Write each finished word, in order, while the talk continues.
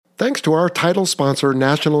thanks to our title sponsor,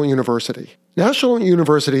 National University. National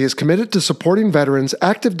University is committed to supporting veterans,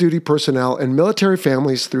 active duty personnel, and military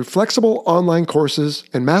families through flexible online courses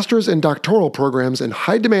and master's and doctoral programs in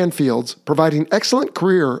high-demand fields, providing excellent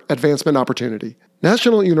career advancement opportunity.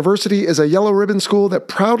 National University is a yellow ribbon school that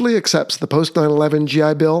proudly accepts the post-9/11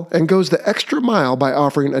 GI Bill and goes the extra mile by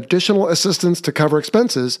offering additional assistance to cover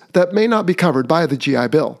expenses that may not be covered by the GI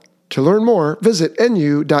Bill. To learn more, visit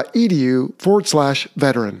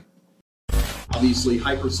nu.edu/veteran. Obviously,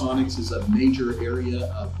 hypersonics is a major area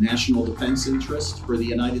of national defense interest for the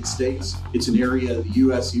United States. It's an area the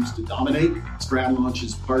U.S. used to dominate. Stratolaunch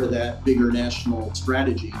is part of that bigger national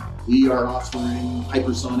strategy. We are offering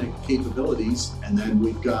hypersonic capabilities, and then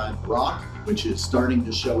we've got Rock, which is starting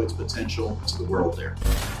to show its potential to the world there.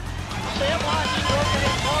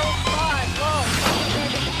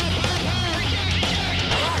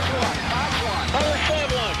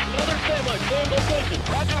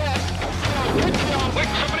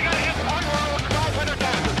 Somebody got hit. On road, 500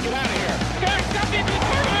 times. Get out of here. There's something to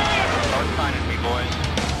Start signing me, boys.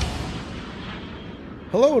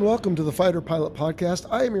 Hello and welcome to the Fighter Pilot Podcast.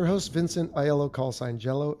 I am your host, Vincent Aiello, callsign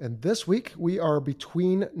Jello, and this week we are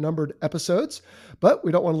between numbered episodes, but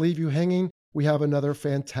we don't want to leave you hanging. We have another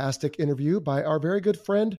fantastic interview by our very good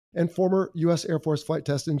friend and former U.S. Air Force flight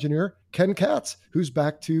test engineer, Ken Katz, who's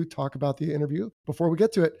back to talk about the interview. Before we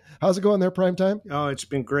get to it, how's it going there, Primetime? Oh, it's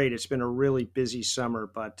been great. It's been a really busy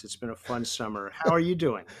summer, but it's been a fun summer. How are you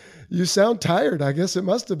doing? You sound tired. I guess it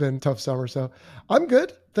must have been a tough summer. So I'm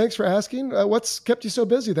good. Thanks for asking. What's kept you so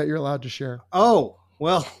busy that you're allowed to share? Oh,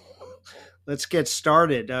 well, let's get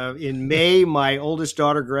started. In May, my oldest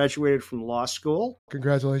daughter graduated from law school.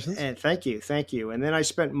 Congratulations. And thank you. And then I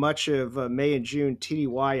spent much of May and June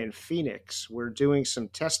TDY in Phoenix. We're doing some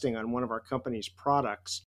testing on one of our company's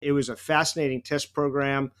products. It was a fascinating test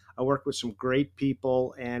program. I worked with some great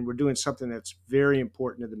people, and we're doing something that's very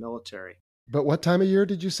important to the military. But what time of year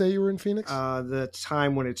did you say you were in Phoenix? The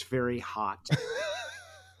time when it's very hot.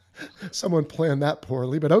 Someone planned that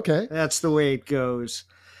poorly, but okay. That's the way it goes.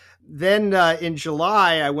 Then in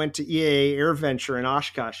July, I went to EAA AirVenture in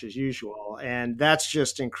Oshkosh as usual, and that's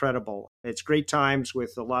just incredible. It's great times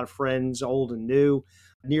with a lot of friends, old and new,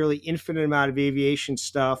 nearly infinite amount of aviation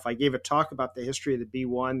stuff. I gave a talk about the history of the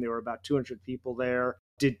B-1. There were about 200 people there.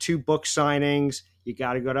 Did 2 book signings. You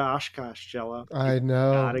got to go to Oshkosh, Jello. I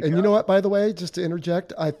know. And you know what, by the way, just to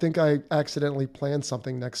interject, I think I accidentally planned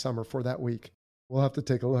something next summer for that week. We'll have to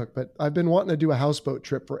take a look. But I've been wanting to do a houseboat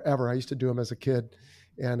trip forever. I used to do them as a kid.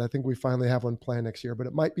 And I think we finally have one planned next year, but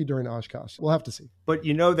it might be during Oshkosh. We'll have to see. But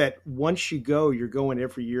you know that once you go, you're going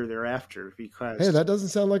every year thereafter because... Hey, that doesn't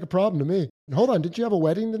sound like a problem to me. Hold on, did you have a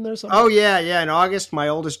wedding in there somewhere? Oh, yeah. In August, my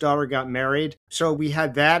oldest daughter got married. So we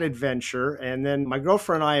had that adventure. And then my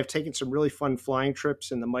girlfriend and I have taken some really fun flying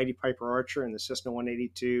trips in the Mighty Piper Archer and the Cessna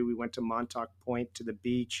 182. We went to Montauk Point to the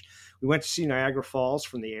beach. We went to see Niagara Falls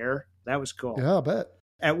from the air. That was cool. Yeah, I bet.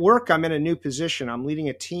 At work, I'm in a new position. I'm leading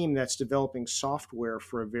a team that's developing software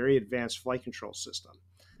for a very advanced flight control system.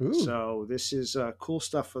 Ooh. So this is cool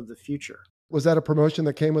stuff of the future. Was that a promotion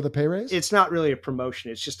that came with a pay raise? It's not really a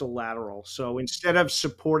promotion. It's just a lateral. So instead of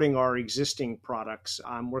supporting our existing products,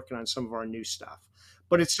 I'm working on some of our new stuff.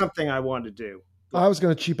 But it's something I want to do. I was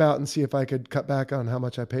going to cheap out and see if I could cut back on how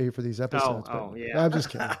much I pay you for these episodes. Yeah. I'm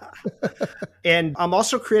just kidding. And I'm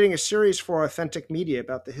also creating a series for Authentic Media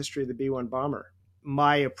about the history of the B-1 bomber.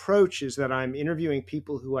 My approach is that I'm interviewing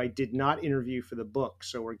people who I did not interview for the book,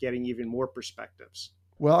 so we're getting even more perspectives.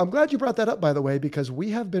 Well, I'm glad you brought that up, by the way, because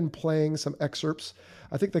we have been playing some excerpts.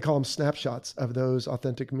 I think they call them snapshots of those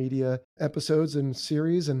Authentic Media episodes and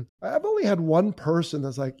series. And I've only had one person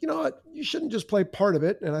that's like, you know what, you shouldn't just play part of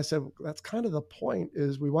it. And I said, well, that's kind of the point,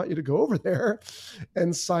 is we want you to go over there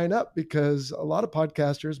and sign up, because a lot of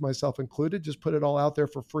podcasters, myself included, just put it all out there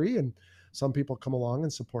for free. And some people come along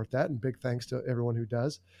and support that, and big thanks to everyone who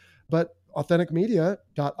does. But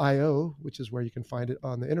authenticmedia.io, which is where you can find it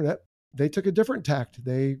on the internet, they took a different tact.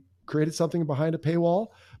 They created something behind a paywall.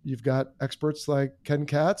 You've got experts like Ken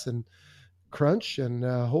Katz and Crunch and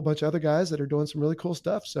a whole bunch of other guys that are doing some really cool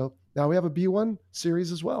stuff. So now we have a B1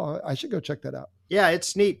 series as well. I should go check that out. Yeah,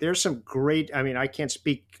 it's neat. There's some great, I can't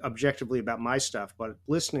speak objectively about my stuff, but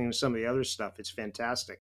listening to some of the other stuff, it's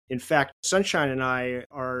fantastic. In fact, Sunshine and I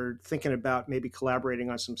are thinking about maybe collaborating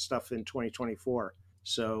on some stuff in 2024.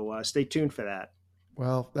 So stay tuned for that.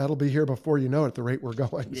 Well, that'll be here before you know it at the rate we're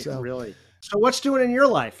going. Yeah, really. So what's doing in your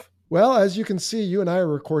life? Well, as you can see, you and I are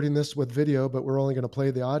recording this with video, but we're only going to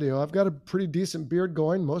play the audio. I've got a pretty decent beard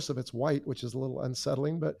going. Most of it's white, which is a little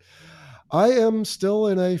unsettling, but I am still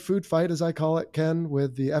in a food fight, as I call it, Ken,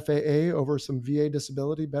 with the FAA over some VA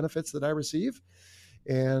disability benefits that I receive.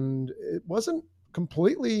 And it wasn't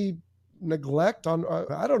completely neglect on,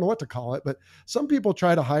 I don't know what to call it, but some people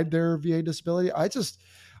try to hide their VA disability.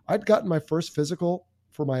 I'd gotten my first physical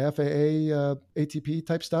for my FAA ATP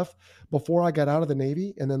type stuff before I got out of the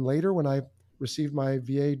Navy. And then later when I received my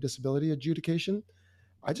VA disability adjudication,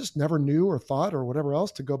 I just never knew or thought or whatever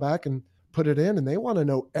else to go back and put it in. And they want to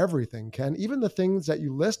know everything, Ken, even the things that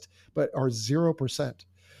you list, but are 0%.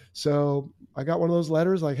 So I got one of those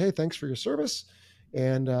letters like, hey, thanks for your service.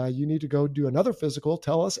 And you need to go do another physical.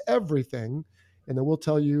 Tell us everything. And then we'll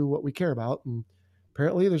tell you what we care about. And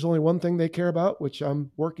apparently there's only one thing they care about, which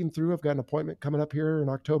I'm working through. I've got an appointment coming up here in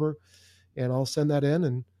October, and I'll send that in,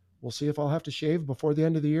 and we'll see if I'll have to shave before the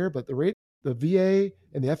end of the year. But the VA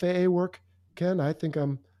and the FAA work, Ken, I think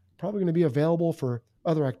I'm probably going to be available for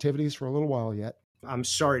other activities for a little while yet. I'm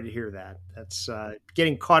sorry to hear that. That's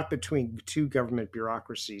getting caught between two government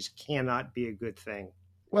bureaucracies cannot be a good thing.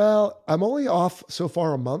 Well, I'm only off so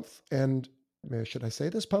far a month, and should I say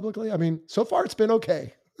this publicly? I mean, so far it's been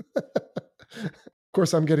okay. Of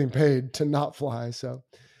course, I'm getting paid to not fly. So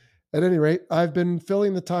at any rate, I've been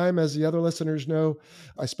filling the time. As the other listeners know,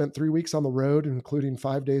 I spent 3 weeks on the road, including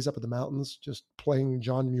 5 days up in the mountains, just playing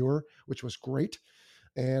John Muir, which was great.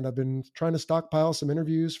 And I've been trying to stockpile some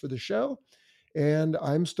interviews for the show, and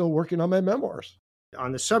I'm still working on my memoirs.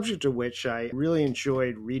 On the subject of which, I really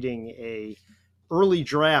enjoyed reading a early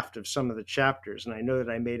draft of some of the chapters, and I know that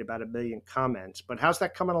I made about 1 million comments, but how's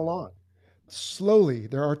that coming along? Slowly.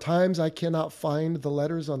 There are times I cannot find the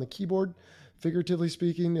letters on the keyboard, figuratively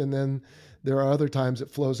speaking, and then there are other times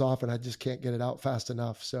it flows off and I just can't get it out fast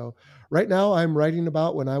enough. So right now I'm writing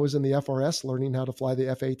about when I was in the FRS, learning how to fly the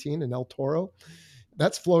F-18 in El Toro.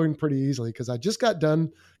 That's flowing pretty easily because I just got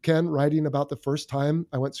done, Ken, writing about the first time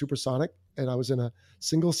I went supersonic, and I was in a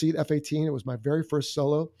single seat F-18. It was my very first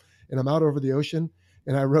solo, and I'm out over the ocean,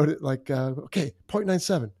 and I wrote it like, okay,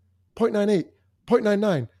 0.97, 0.98,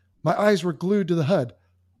 0.99. My eyes were glued to the HUD.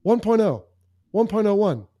 1.0,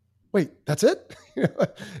 1.01. Wait, that's it?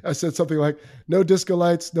 I said something like, no disco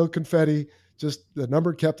lights, no confetti, just the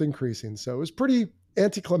number kept increasing. So it was pretty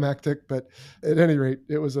anticlimactic, but at any rate,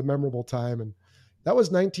 it was a memorable time. And that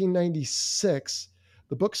was 1996.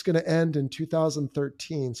 The book's going to end in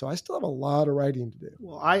 2013, so I still have a lot of writing to do.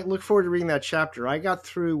 Well, I look forward to reading that chapter. I got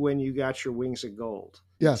through when you got your wings of gold.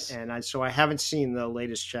 Yes. And so I haven't seen the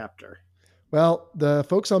latest chapter. Well, the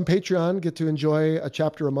folks on Patreon get to enjoy a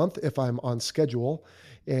chapter a month if I'm on schedule.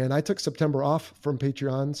 And I took September off from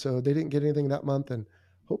Patreon, so they didn't get anything that month. And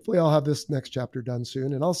hopefully I'll have this next chapter done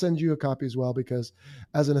soon. And I'll send you a copy as well, because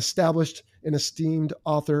as an established and esteemed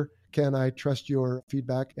author, Ken, I trust your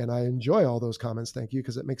feedback, and I enjoy all those comments. Thank you,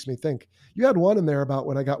 because it makes me think. You had one in there about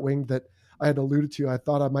when I got winged that I had alluded to. I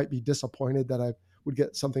thought I might be disappointed that I would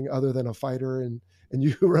get something other than a fighter. And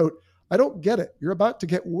you wrote, I don't get it. You're about to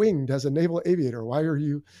get winged as a naval aviator. Why are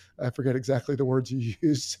you? I forget exactly the words you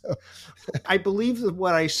used. So. I believe that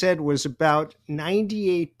what I said was about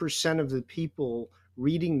 98% of the people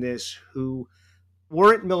reading this who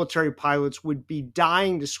weren't military pilots would be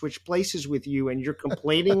dying to switch places with you, and you're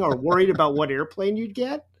complaining or worried about what airplane you'd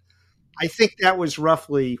get. I think that was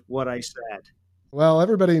roughly what I said. Well,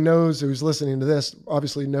 everybody knows who's listening to this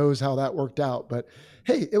obviously knows how that worked out. But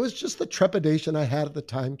hey, it was just the trepidation I had at the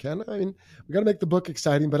time, Ken. I mean, we got to make the book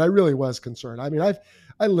exciting, but I really was concerned. I mean,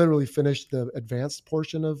 I literally finished the advanced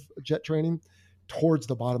portion of jet training towards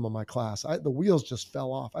the bottom of my class. The wheels just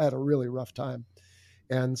fell off. I had a really rough time.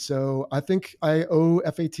 And so I think I owe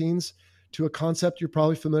F-18s to a concept you're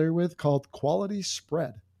probably familiar with called quality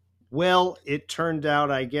spread. Well, it turned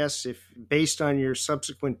out, I guess, if based on your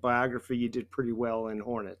subsequent biography, you did pretty well in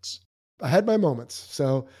Hornets. I had my moments.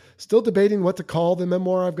 So still debating what to call the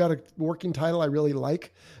memoir. I've got a working title I really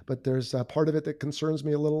like, but there's a part of it that concerns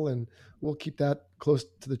me a little, and we'll keep that close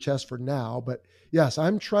to the chest for now. But yes,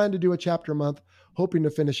 I'm trying to do a chapter a month, hoping to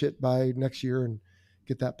finish it by next year and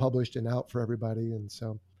get that published and out for everybody. And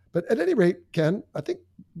so, but at any rate, Ken, I think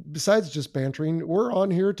besides just bantering, we're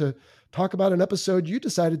on here to talk about an episode you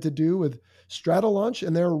decided to do with Stratolaunch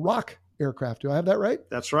and their rock aircraft. Do I have that right?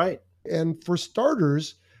 That's right. And for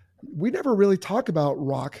starters, we never really talk about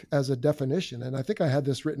rock as a definition. And I think I had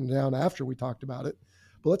this written down after we talked about it,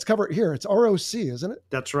 but let's cover it here. It's ROC, isn't it?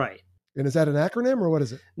 That's right. And is that an acronym or what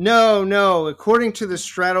is it? No. According to the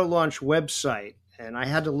Stratolaunch website, and I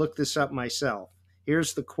had to look this up myself,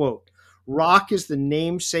 here's the quote. Rock is the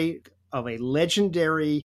namesake of a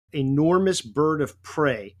legendary, enormous bird of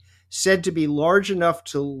prey, said to be large enough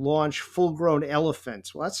to launch full-grown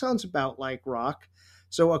elephants. Well, that sounds about like rock.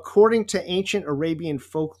 So according to ancient Arabian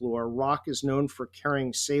folklore, rock is known for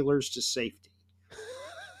carrying sailors to safety.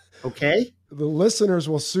 Okay? The listeners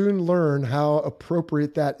will soon learn how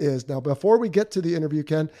appropriate that is. Now, before we get to the interview,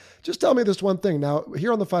 Ken, just tell me this one thing. Now,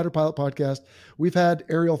 here on the Fighter Pilot Podcast, we've had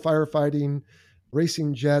aerial firefighting,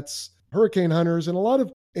 racing jets, hurricane hunters, and a lot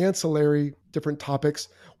of ancillary different topics.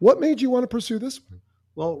 What made you want to pursue this one?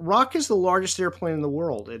 Well, Rock is the largest airplane in the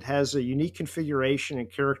world. It has a unique configuration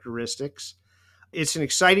and characteristics. It's an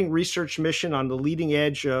exciting research mission on the leading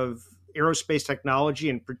edge of aerospace technology,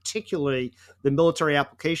 and particularly the military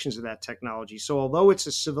applications of that technology. So although it's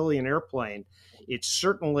a civilian airplane, it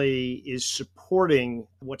certainly is supporting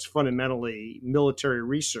what's fundamentally military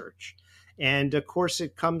research. And of course,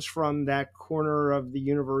 it comes from that corner of the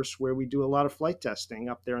universe where we do a lot of flight testing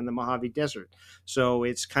up there in the Mojave Desert. So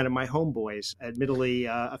it's kind of my homeboys, admittedly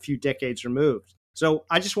a few decades removed. So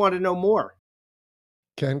I just want to know more.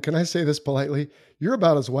 Ken, can I say this politely? You're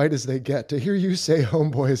about as white as they get. To hear you say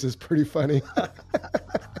homeboys is pretty funny.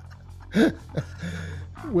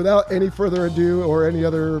 Without any further ado or any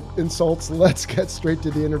other insults, let's get straight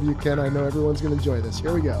to the interview, Ken. I know everyone's going to enjoy this.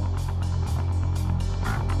 Here we go.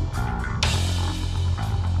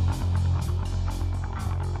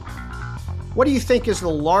 What do you think is the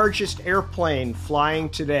largest airplane flying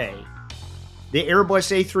today? The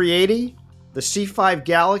Airbus A380? The C-5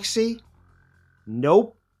 Galaxy?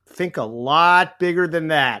 Nope. Think a lot bigger than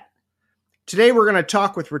that. Today we're going to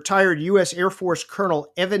talk with retired U.S. Air Force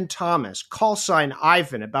Colonel Evan Thomas, call sign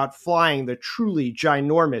Ivan, about flying the truly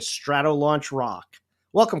ginormous Stratolaunch Rock.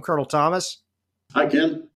 Welcome, Colonel Thomas. Hi,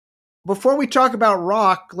 Ken. Before we talk about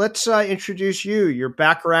Rock, let's introduce you, your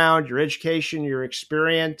background, your education, your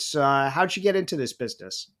experience. How'd you get into this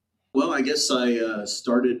business? Well, I guess I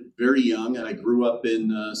started very young. I grew up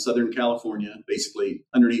in Southern California, basically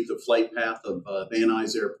underneath the flight path of Van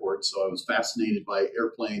Nuys Airport. So I was fascinated by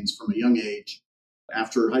airplanes from a young age.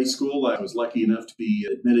 After high school, I was lucky enough to be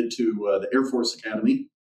admitted to the Air Force Academy.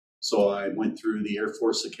 So I went through the Air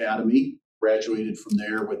Force Academy, graduated from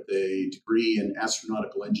there with a degree in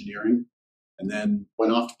astronautical engineering, and then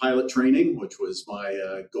went off to pilot training, which was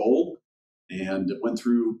my goal, and went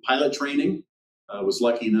through pilot training. I was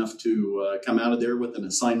lucky enough to come out of there with an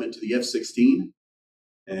assignment to the F-16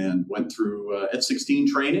 and went through F-16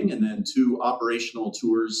 training and then 2 operational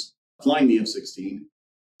tours flying the F-16,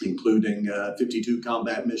 including 52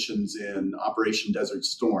 combat missions in Operation Desert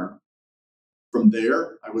Storm. From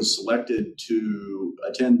there, I was selected to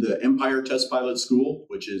attend the Empire Test Pilot School,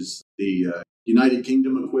 which is the United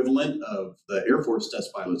Kingdom equivalent of the Air Force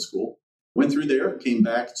Test Pilot School. Went through there, came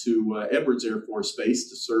back to Edwards Air Force Base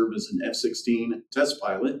to serve as an F-16 test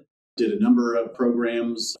pilot. Did a number of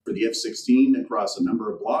programs for the F-16 across a number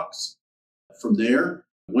of blocks. From there,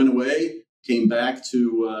 went away, came back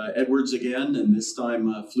to Edwards again, and this time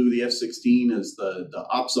flew the F-16 as the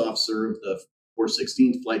ops officer of the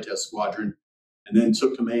 416th Flight Test Squadron, and then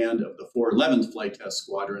took command of the 411th Flight Test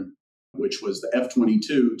Squadron, which was the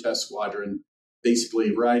F-22 Test Squadron,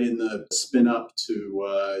 basically right in the spin up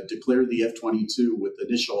to declare the F-22 with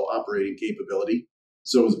initial operating capability.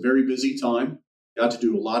 So it was a very busy time. Got to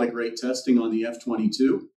do a lot of great testing on the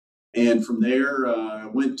F-22. And from there, I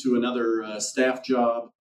went to another staff job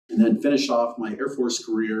and then finished off my Air Force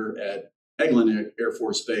career at Eglin Air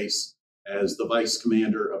Force Base as the vice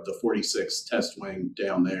commander of the 46th Test Wing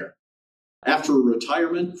down there. After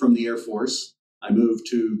retirement from the Air Force, I moved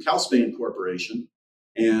to Calspan Corporation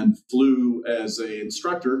and flew as an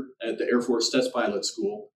instructor at the Air Force Test Pilot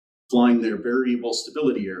School, flying their variable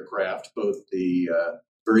stability aircraft, both the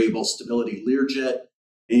variable stability Learjet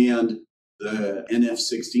and the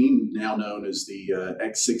NF-16, now known as the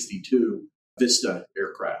X-62 Vista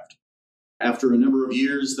aircraft. After a number of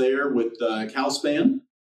years there with Calspan,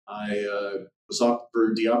 I was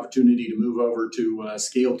offered the opportunity to move over to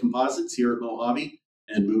Scale Composites here at Mojave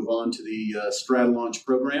and move on to the Stratolaunch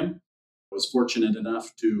program. I was fortunate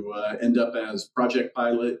enough to end up as project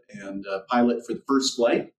pilot and pilot for the first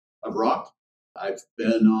flight of Rock. I've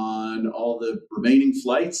been on all the remaining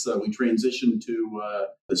flights. We transitioned to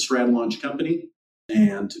the Stratolaunch company,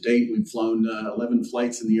 and to date we've flown 11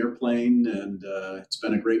 flights in the airplane, and it's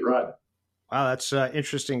been a great ride. Wow, that's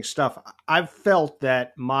interesting stuff. I've felt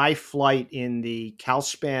that my flight in the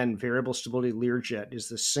Calspan variable stability Learjet is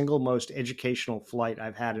the single most educational flight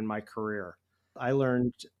I've had in my career. I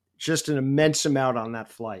learned just an immense amount on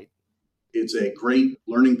that flight. It's a great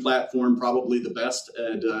learning platform, probably the best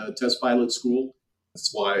at test pilot school.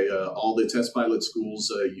 That's why all the test pilot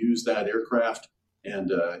schools use that aircraft,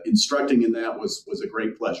 and instructing in that was a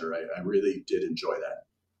great pleasure. I really did enjoy that.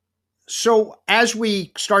 So as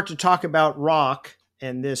we start to talk about Rock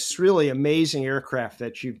and this really amazing aircraft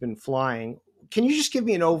that you've been flying, Can you just give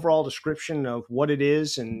me an overall description of what it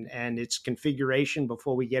is and its configuration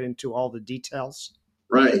before we get into all the details?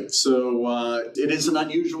 Right. So it is an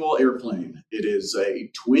unusual airplane. It is a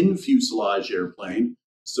twin fuselage airplane.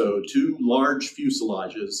 So two large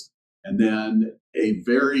fuselages and then a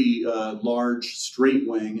very large straight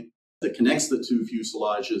wing that connects the two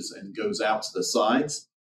fuselages and goes out to the sides.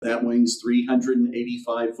 That wing's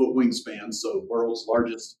 385-foot wingspan, so world's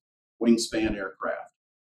largest wingspan aircraft.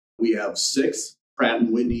 We have 6 Pratt &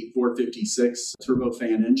 Whitney 456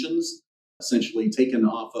 turbofan engines, essentially taken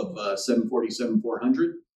off of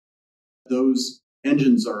 747-400. Those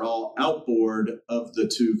engines are all outboard of the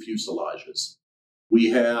two fuselages. We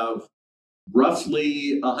have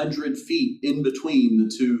roughly 100 feet in between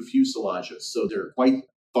the two fuselages, so they're quite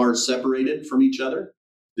far separated from each other.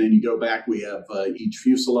 Then you go back, we have each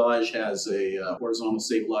fuselage has a horizontal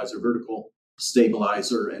stabilizer, vertical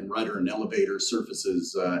stabilizer, and rudder and elevator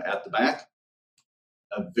surfaces at the back.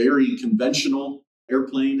 A very conventional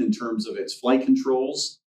airplane in terms of its flight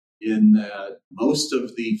controls, in that most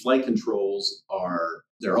of the flight controls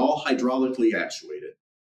they're all hydraulically actuated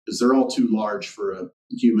because they're all too large for a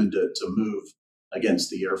human to move against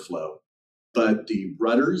the airflow. But the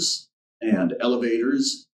rudders and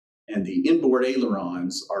elevators and the inboard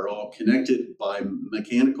ailerons are all connected by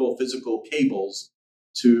mechanical physical cables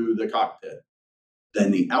to the cockpit.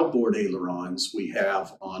 Then the outboard ailerons we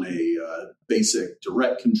have on a basic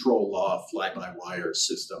direct control law fly-by-wire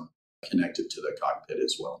system connected to the cockpit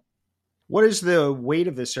as well. What is the weight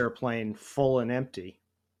of this airplane, full and empty?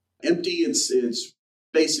 Empty, it's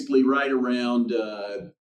basically right around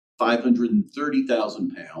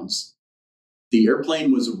 530,000 pounds. The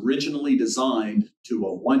airplane was originally designed to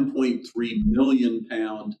a 1.3 million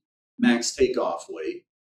pound max takeoff weight.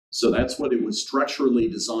 So that's what it was structurally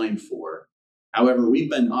designed for. However, we've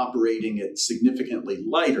been operating it significantly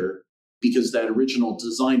lighter because that original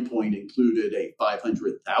design point included a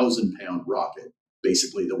 500,000 pound rocket,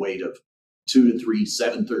 basically the weight of 2 to 3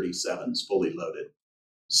 737s fully loaded.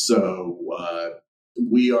 So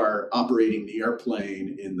we are operating the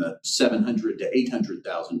airplane in the 700 to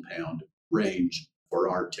 800,000 pound range for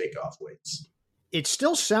our takeoff weights. It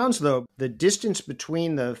still sounds, though, the distance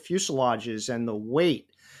between the fuselages and the weight,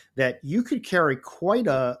 that you could carry quite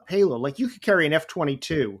a payload. Like you could carry an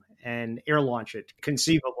F-22 and air launch it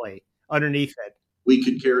conceivably underneath it. We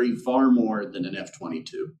could carry far more than an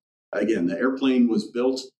F-22. Again, the airplane was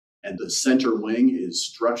built and the center wing is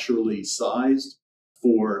structurally sized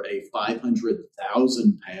for a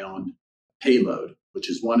 500,000 pound payload, which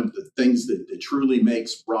is one of the things that truly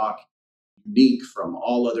makes Rock unique from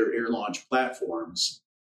all other air launch platforms.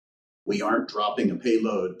 We aren't dropping a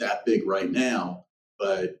payload that big right now,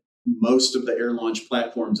 but most of the air launch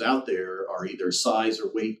platforms out there are either size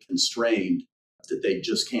or weight constrained, that they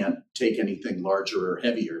just can't take anything larger or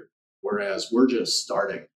heavier, whereas we're just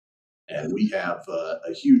starting and we have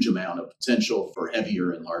a huge amount of potential for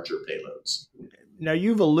heavier and larger payloads. Now,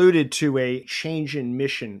 you've alluded to a change in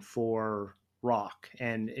mission for Rock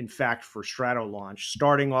and, in fact, for Stratolaunch,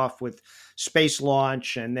 starting off with space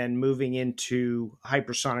launch and then moving into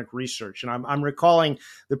hypersonic research. And I'm recalling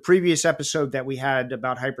the previous episode that we had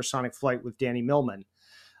about hypersonic flight with Danny Millman.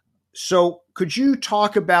 So could you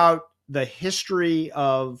talk about the history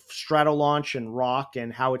of Stratolaunch and Rock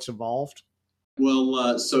and how it's evolved?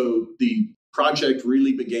 Well, so the project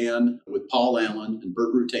really began with Paul Allen and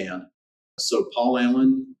Burt Rutan. So Paul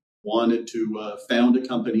Allen wanted to found a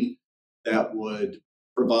company that would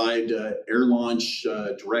provide air launch,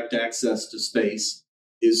 direct access to space.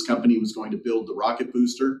 His company was going to build the rocket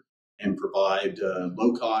booster and provide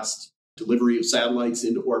low-cost delivery of satellites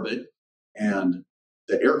into orbit. And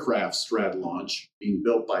the aircraft Stratolaunch, being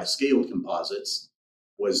built by Scaled Composites,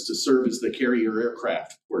 was to serve as the carrier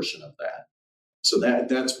aircraft portion of that. So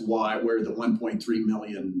that's where the 1.3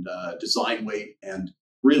 million design weight, and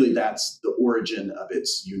really that's the origin of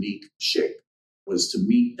its unique shape, was to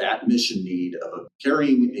meet that mission need of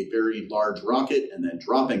carrying a very large rocket and then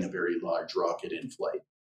dropping a very large rocket in flight.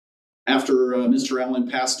 After Mr. Allen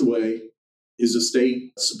passed away, his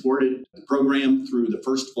estate supported the program through the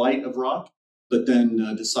first flight of Rock, but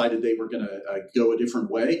then decided they were going to go a different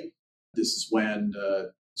way. This is when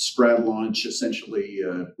Stratolaunch essentially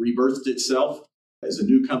rebirthed itself as a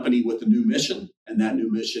new company with a new mission, and that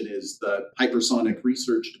new mission is the hypersonic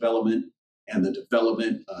research development and the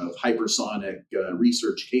development of hypersonic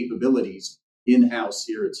research capabilities in-house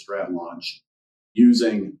here at Stratolaunch,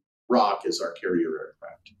 using Rock as our carrier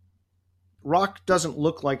aircraft. Rock doesn't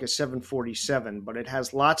look like a 747, but it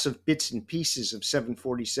has lots of bits and pieces of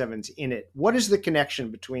 747s in it. What is the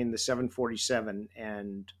connection between the 747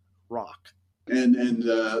 and Rock? And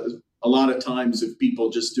A lot of times, if people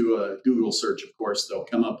just do a Google search, of course, they'll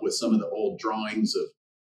come up with some of the old drawings of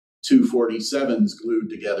 247s glued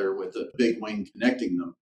together with a big wing connecting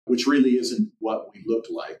them, which really isn't what we looked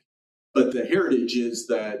like. But the heritage is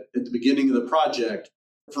that at the beginning of the project,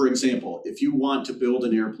 for example, if you want to build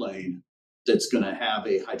an airplane that's going to have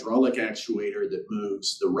a hydraulic actuator that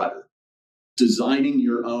moves the rudder, designing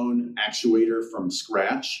your own actuator from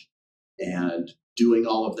scratch and doing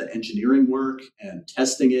all of the engineering work and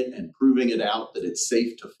testing it and proving it out that it's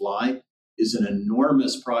safe to fly is an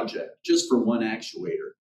enormous project just for one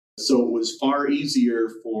actuator. So it was far easier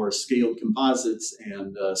for Scaled Composites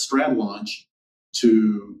and Stratolaunch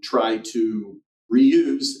to try to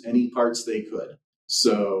reuse any parts they could.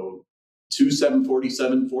 So 2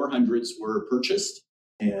 747-400s were purchased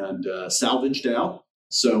and salvaged out.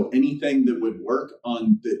 So anything that would work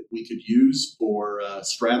on that we could use for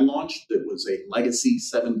Stratolaunch that was a legacy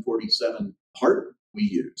 747 part, we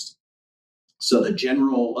used. So the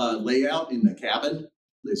general layout in the cabin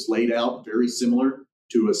is laid out very similar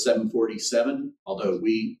to a 747, although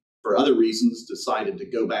we, for other reasons, decided to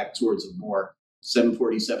go back towards a more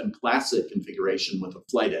 747 classic configuration with a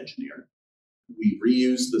flight engineer. We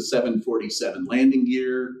reused the 747 landing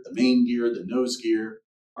gear, the main gear, the nose gear.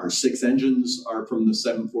 Our 6 engines are from the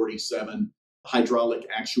 747. Hydraulic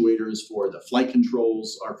actuators for the flight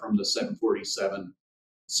controls are from the 747.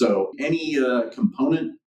 So any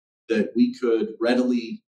component that we could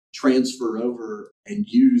readily transfer over and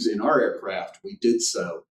use in our aircraft, we did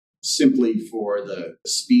so simply for the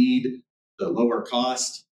speed, the lower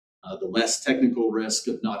cost, the less technical risk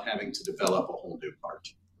of not having to develop a whole new part.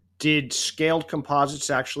 Did Scaled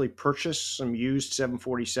Composites actually purchase some used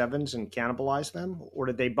 747s and cannibalize them? Or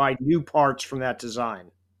did they buy new parts from that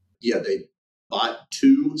design? Yeah, they bought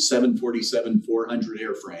 2 747-400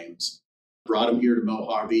 airframes, brought them here to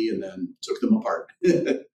Mojave, and then took them apart.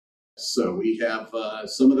 So we have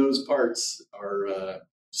some of those parts are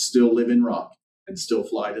still live in Rock and still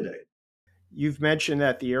fly today. You've mentioned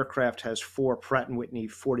that the aircraft has 4 Pratt & Whitney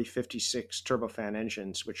 4056 turbofan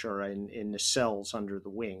engines, which are in the cells under the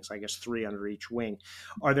wings, I guess 3 under each wing.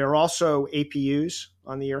 Are there also APUs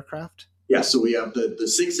on the aircraft? Yeah, so we have the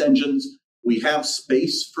 6 engines. We have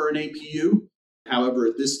space for an APU. However,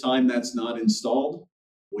 at this time, that's not installed.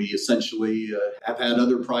 We essentially have had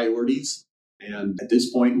other priorities. And at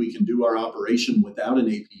this point, we can do our operation without an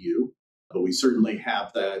APU, but we certainly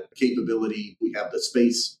have that capability. We have the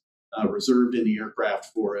space reserved in the aircraft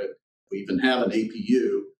for it. We even have an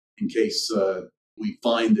APU in case we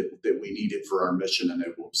find that we need it for our mission and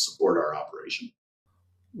it will support our operation.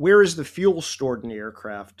 Where is the fuel stored in the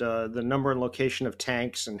aircraft? The number and location of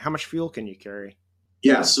tanks, and how much fuel can you carry?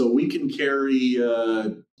 Yeah, so we can carry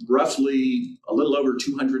roughly a little over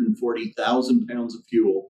 240,000 pounds of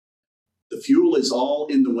fuel. The fuel is all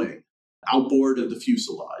in the wing, outboard of the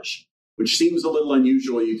fuselage, which seems a little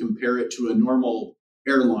unusual. You compare it to a normal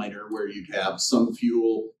airliner where you'd have some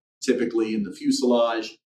fuel typically in the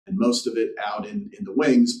fuselage and most of it out in the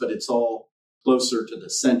wings, but it's all closer to the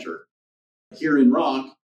center. Here in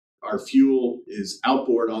Rock, our fuel is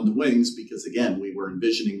outboard on the wings because, again, we were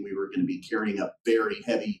envisioning we were going to be carrying a very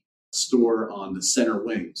heavy store on the center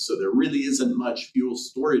wing. So there really isn't much fuel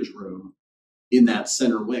storage room in that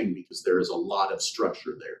center wing because there is a lot of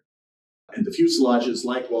structure there. And the fuselages,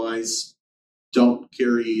 likewise, don't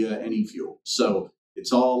carry any fuel. So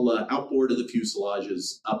it's all outboard of the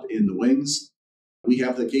fuselages up in the wings. We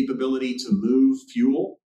have the capability to move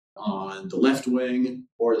fuel on the left wing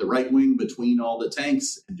or the right wing between all the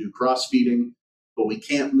tanks and do cross feeding, but we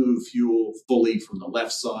can't move fuel fully from the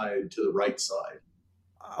left side to the right side.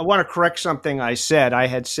 I want to correct something I said. I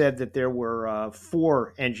had said that there were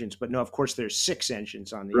 4 engines, but no, of course, there's 6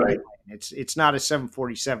 engines on the airplane. It's not a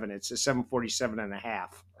 747, it's a 747 and a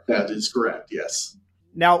half. That is correct, yes.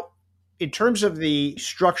 Now, in terms of the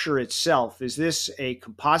structure itself, is this a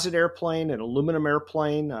composite airplane, an aluminum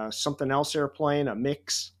airplane, something else airplane, a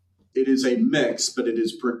mix? It is a mix, but it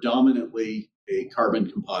is predominantly a carbon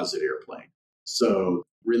composite airplane. So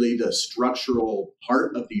really the structural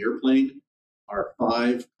part of the airplane are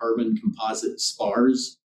 5 carbon composite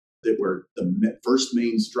spars that were the first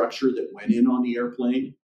main structure that went in on the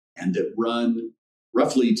airplane and that run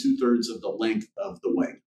roughly 2/3 of the length of the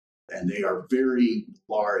wing. And they are very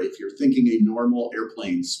large. If you're thinking a normal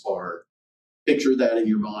airplane spar, picture that in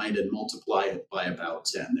your mind and multiply it by about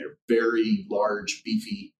 10. They're very large,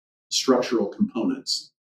 beefy structural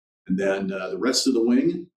components. And then the rest of the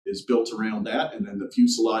wing is built around that. And then the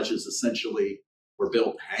fuselages essentially were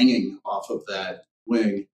built hanging off of that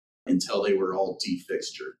wing until they were all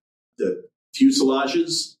defixtured. The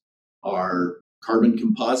fuselages are carbon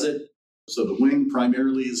composite. So the wing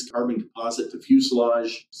primarily is carbon composite. The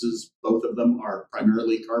fuselage, both of them are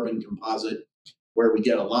primarily carbon composite. Where we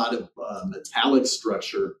get a lot of metallic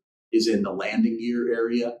structure is in the landing gear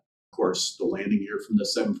area. Of course, the landing gear from the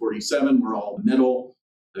 747 were all metal.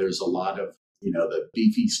 There's a lot of, the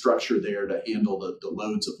beefy structure there to handle the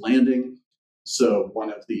loads of landing. So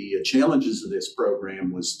one of the challenges of this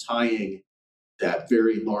program was tying that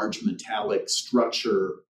very large metallic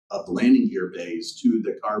structure of the landing gear bays to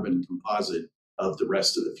the carbon composite of the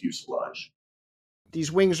rest of the fuselage.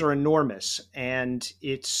 These wings are enormous, and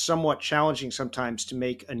it's somewhat challenging sometimes to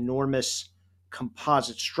make enormous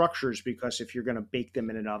composite structures, because if you're going to bake them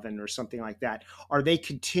in an oven or something like that, are they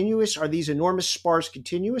continuous? Are these enormous spars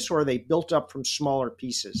continuous, or are they built up from smaller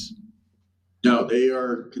pieces? No, they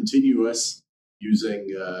are continuous using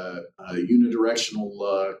a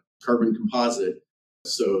unidirectional carbon composite.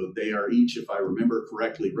 So they are each, if I remember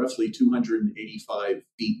correctly, roughly 285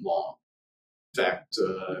 feet long. In fact,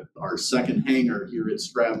 our second hangar here at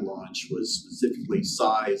Stratolaunch was specifically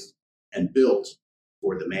sized and built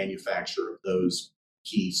for the manufacture of those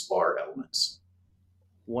key spar elements.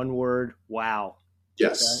 One word, wow.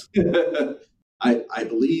 Yes. Okay. I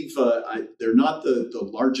believe they're not the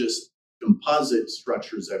largest composite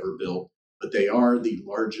structures ever built, but they are the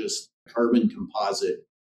largest carbon composite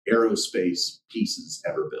aerospace pieces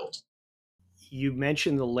ever built. You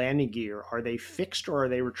mentioned the landing gear. Are they fixed or are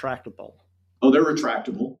they retractable? Oh, they're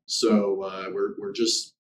retractable. So we're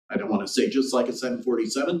just, I don't want to say just like a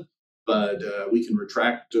 747, but we can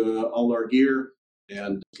retract all our gear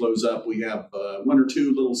and close up. We have one or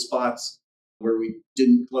two little spots where we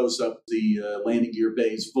didn't close up the landing gear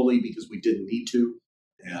bays fully because we didn't need to.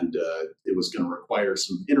 And it was going to require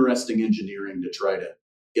some interesting engineering to try to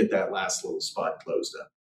get that last little spot closed up.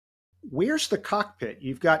 Where's the cockpit?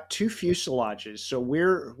 You've got two fuselages. So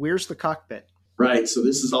where's the cockpit? Right. So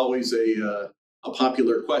this is always a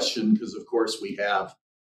popular question because, of course, we have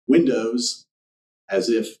windows as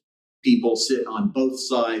if people sit on both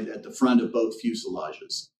sides at the front of both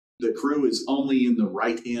fuselages. The crew is only in the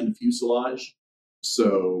right-hand fuselage.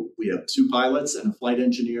 So we have two pilots and a flight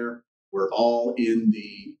engineer. We're all in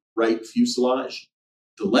the right fuselage.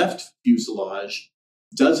 The left fuselage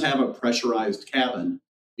does have a pressurized cabin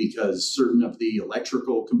because certain of the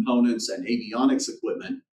electrical components and avionics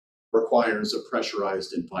equipment requires a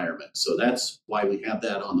pressurized environment. So that's why we have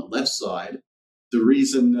that on the left side. The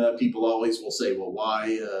reason people always will say, well,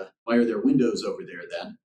 why are there windows over there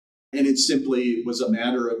then? And it simply was a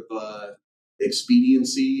matter of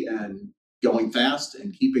expediency and going fast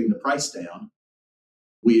and keeping the price down.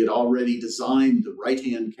 We had already designed the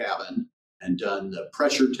right-hand cabin and done the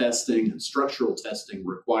pressure testing and structural testing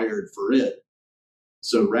required for it.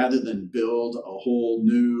 So rather than build a whole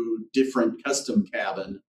new, different custom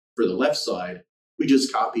cabin for the left side, we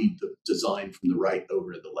just copied the design from the right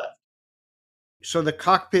over to the left. So the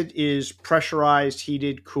cockpit is pressurized,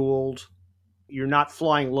 heated, cooled. You're not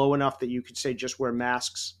flying low enough that you could say just wear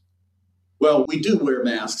masks? Well, we do wear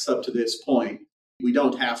masks up to this point. We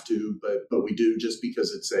don't have to, but we do just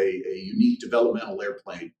because it's a unique developmental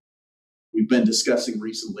airplane. We've been discussing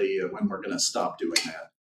recently when we're going to stop doing that.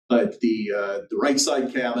 But the right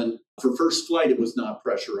side cabin, for first flight, it was not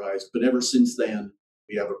pressurized. But ever since then,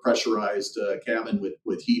 we have a pressurized cabin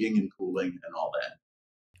with heating and cooling and all that.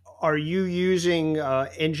 Are you using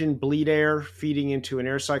engine bleed air feeding into an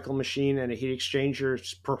air cycle machine and a heat exchanger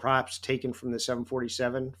perhaps taken from the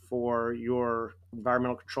 747 for your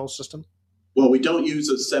environmental control system? Well, we don't use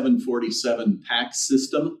a 747 pack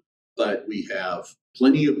system, but we have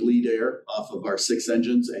plenty of bleed air off of our 6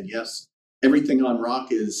 engines. And yes, everything on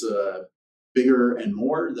Rock is bigger and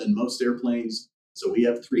more than most airplanes. So we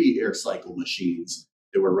have 3 air cycle machines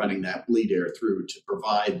that we're running that bleed air through to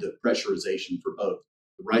provide the pressurization for both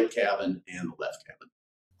the right cabin and the left cabin.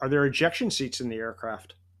 Are there ejection seats in the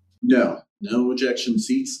aircraft? No ejection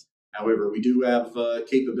seats. However, we do have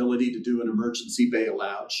capability to do an emergency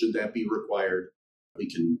bailout should that be required. We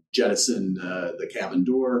can jettison the cabin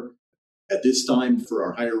door. At this time, for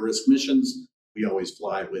our higher risk missions, we always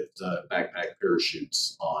fly with backpack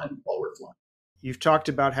parachutes on while we're flying. You've talked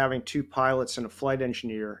about having 2 pilots and a flight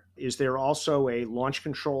engineer. Is there also a launch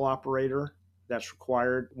control operator that's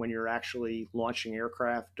required when you're actually launching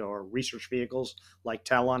aircraft or research vehicles like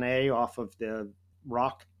Talon A off of the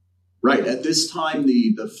Rock? Right. At this time,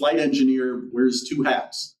 the flight engineer wears 2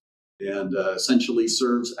 hats and essentially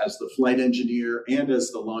serves as the flight engineer and as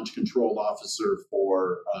the launch control officer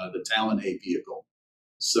for the Talon A vehicle.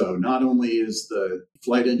 So not only is the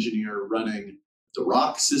flight engineer running the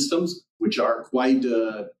Rock systems, which are quite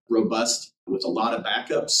robust with a lot of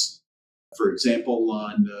backups, For example,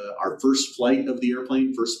 on our first flight of the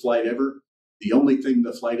airplane, first flight ever, the only thing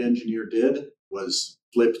the flight engineer did was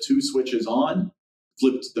flip two switches on,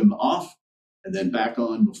 flipped them off, and then back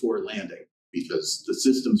on before landing because the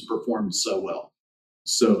systems performed so well.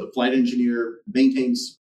 So the flight engineer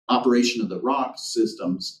maintains operation of the ROC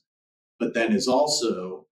systems, but then is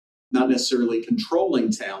also not necessarily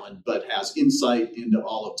controlling Talon, but has insight into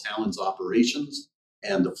all of Talon's operations.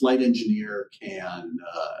 And the flight engineer can,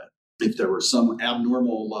 if there were some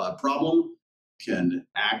abnormal problem, can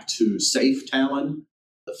act to save Talon.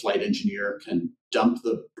 The flight engineer can dump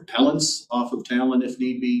the propellants off of Talon if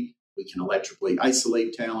need be. We can electrically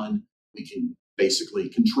isolate Talon. We can basically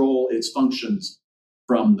control its functions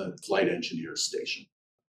from the flight engineer station.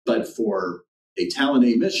 But for a Talon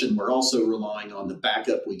A mission, we're also relying on the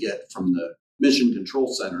backup we get from the Mission Control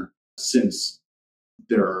Center, since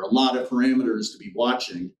there are a lot of parameters to be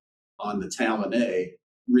watching on the Talon A.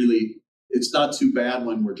 Really, it's not too bad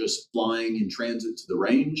when we're just flying in transit to the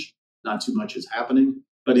range. Not too much is happening.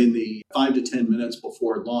 But in the 5 to 10 minutes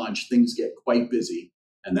before launch, things get quite busy.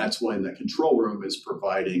 And that's when the control room is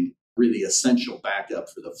providing really essential backup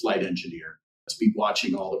for the flight engineer to be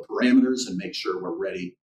watching all the parameters and make sure we're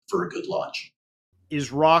ready for a good launch.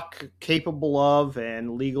 Is ROC capable of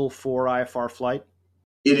and legal for IFR flight?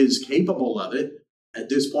 It is capable of it. At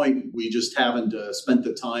this point, we just haven't spent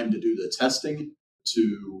the time to do the testing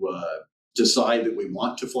to decide that we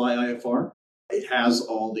want to fly IFR. It has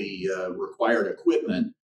all the required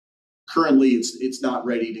equipment. Currently, it's not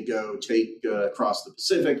ready to go take across the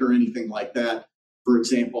Pacific or anything like that. For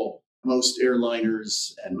example, most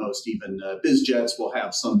airliners and most even biz jets will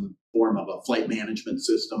have some form of a flight management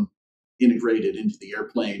system integrated into the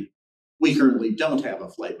airplane. We currently don't have a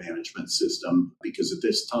flight management system because at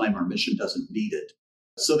this time our mission doesn't need it.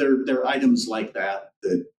 So there are items like that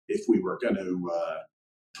if we were going to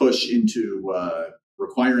push into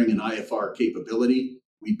requiring an IFR capability,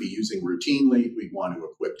 we'd be using routinely, we'd want to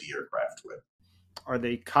equip the aircraft with. Are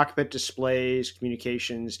the cockpit displays,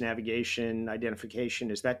 communications, navigation,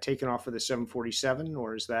 identification, is that taken off of the 747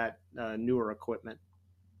 or is that newer equipment?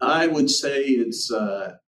 I would say it's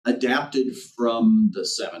adapted from the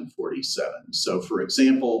 747. So, for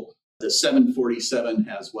example, the 747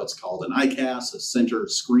 has what's called an ICAS, a center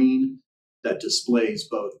screen that displays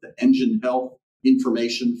both the engine health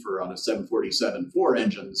information for on a 747 4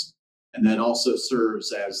 engines, and then also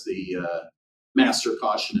serves as the master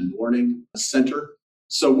caution and warning center.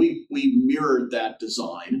 So we mirrored that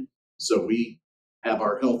design. So we have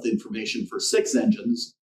our health information for 6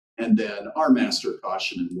 engines, and then our master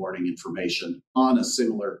caution and warning information on a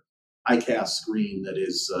similar ICAS screen that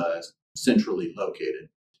is centrally located.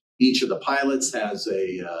 Each of the pilots has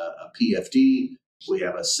a PFD. We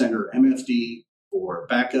have a center MFD for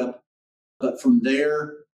backup. But from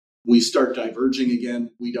there, we start diverging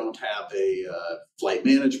again. We don't have a flight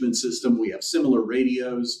management system. We have similar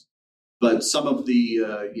radios, but some of the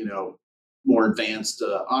more advanced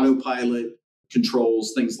autopilot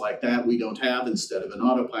controls, things like that, we don't have. Instead of an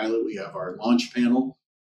autopilot, we have our launch panel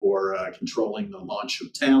for controlling the launch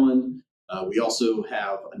of Talon. We also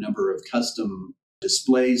have a number of custom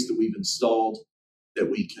displays that we've installed that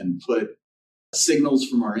we can put signals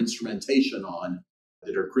from our instrumentation on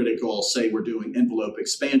that are critical. Say we're doing envelope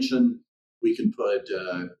expansion, we can put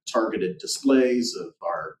targeted displays of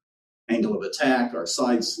our angle of attack, our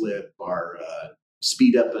side slip, our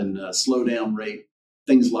speed up and slow down rate,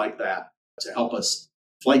 things like that to help us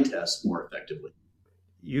flight test more effectively.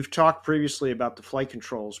 You've talked previously about the flight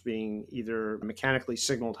controls being either mechanically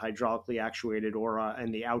signaled, hydraulically actuated, or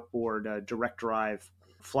in the outboard direct drive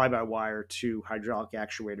fly-by-wire to hydraulic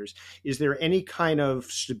actuators. Is there any kind of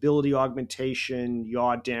stability augmentation,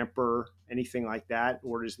 yaw damper, anything like that?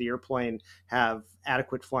 Or does the airplane have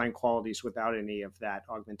adequate flying qualities without any of that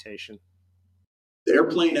augmentation? The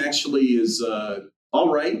airplane actually is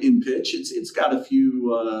all right in pitch. It's got a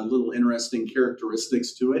few little interesting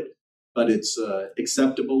characteristics to it, but it's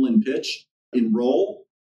acceptable in pitch. In roll,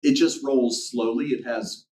 it just rolls slowly. It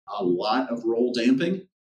has a lot of roll damping,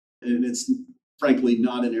 and it's frankly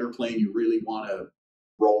not an airplane you really want to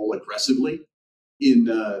roll aggressively. In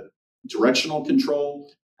directional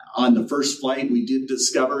control, on the first flight, we did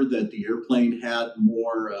discover that the airplane had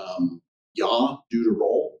more yaw due to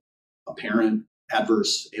roll, apparent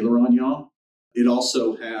adverse aileron yaw. It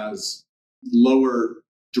also has lower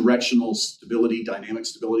directional stability, dynamic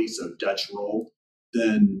stability, so Dutch roll,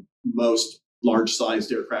 than most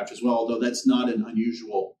large-sized aircraft as well, although that's not an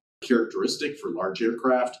unusual characteristic for large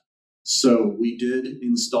aircraft. So we did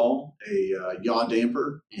install a yaw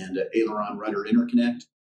damper and an aileron rudder interconnect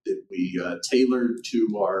that we tailored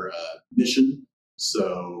to our mission.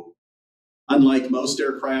 So Unlike most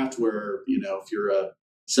aircraft where, if you're a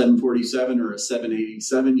 747 or a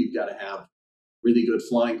 787, you've got to have really good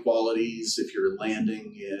flying qualities. If you're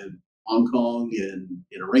landing in Hong Kong in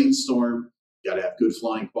a rainstorm, you've got to have good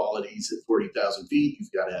flying qualities at 40,000 feet.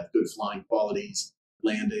 You've got to have good flying qualities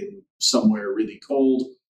landing somewhere really cold.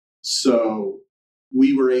 So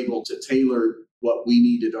we were able to tailor what we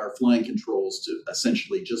needed our flying controls to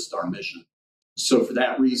essentially just our mission. So for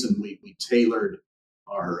that reason, we tailored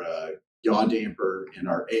our yaw damper and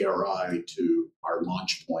our ARI to our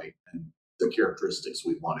launch point and the characteristics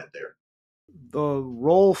we wanted there. The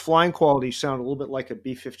roll flying qualities sound a little bit like a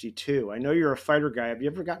B-52. I know you're a fighter guy. Have you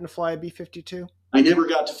ever gotten to fly a B-52? I never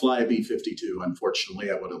got to fly a B-52,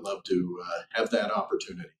 unfortunately. I would have loved to have that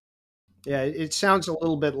opportunity. Yeah, it sounds a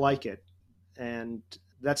little bit like it. And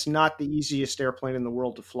that's not the easiest airplane in the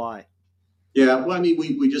world to fly. Yeah, well, I mean,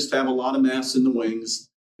 we just have a lot of mass in the wings.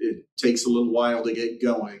 It takes a little while to get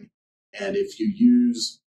going. And if you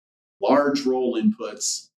use large roll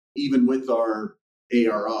inputs, even with our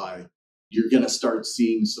ARI, you're going to start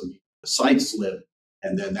seeing some side slip.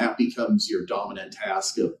 And then that becomes your dominant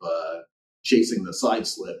task of chasing the side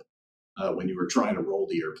slip when you were trying to roll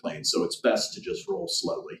the airplane. So it's best to just roll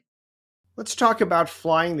slowly. Let's talk about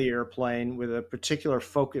flying the airplane with a particular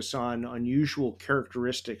focus on unusual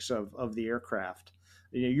characteristics of the aircraft.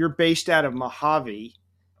 You're based out of Mojave.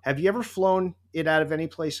 Have you ever flown it out of any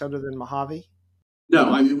place other than Mojave? No,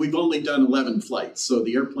 I mean, we've only done 11 flights. So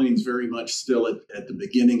the airplane's very much still at the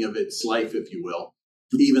beginning of its life, if you will.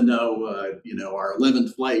 Even though, our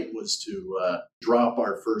 11th flight was to drop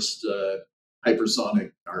our first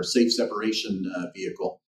hypersonic, our safe separation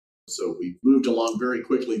vehicle. So we moved along very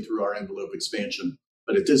quickly through our envelope expansion.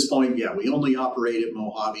 But at this point, we only operate at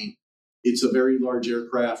Mojave. It's a very large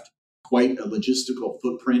aircraft, quite a logistical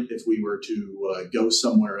footprint if we were to go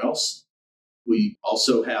somewhere else. We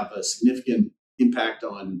also have a significant impact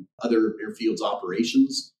on other airfields'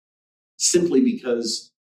 operations, simply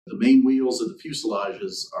because the main wheels of the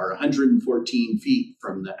fuselages are 114 feet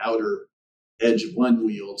from the outer edge of one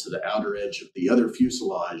wheel to the outer edge of the other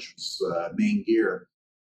fuselage's main gear.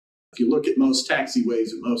 If you look at most taxiways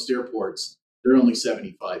at most airports, they're only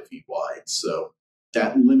 75 feet wide. So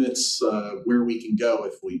that limits where we can go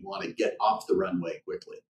if we want to get off the runway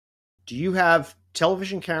quickly. Do you have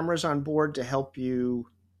television cameras on board to help you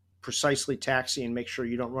precisely taxi and make sure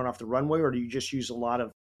you don't run off the runway, or do you just use a lot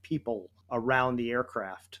of people around the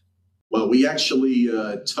aircraft? Well, we actually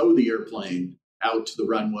tow the airplane out to the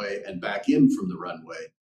runway and back in from the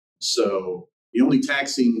runway. So the only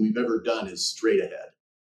taxiing we've ever done is straight ahead.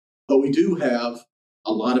 But we do have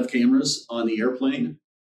a lot of cameras on the airplane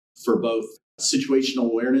for both situational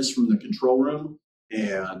awareness from the control room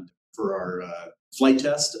and for our flight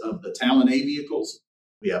test of the Talon A vehicles.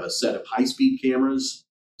 We have a set of high-speed cameras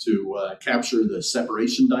to capture the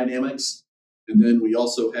separation dynamics. And then we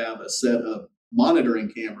also have a set of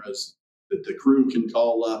monitoring cameras that the crew can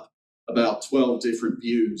call up about 12 different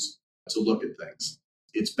views to look at things.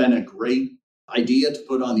 It's been a great idea to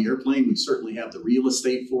put on the airplane. We certainly have the real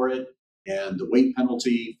estate for it, and the weight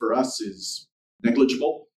penalty for us is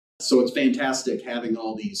negligible. So it's fantastic having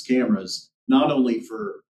all these cameras, not only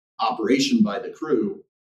for operation by the crew.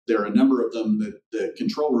 There are a number of them that the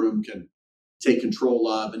control room can take control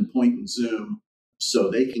of and point and zoom, so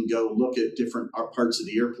they can go look at different parts of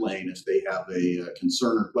the airplane if they have a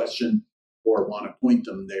concern or question, or want to point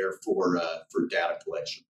them there for data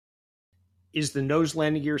collection. Is the nose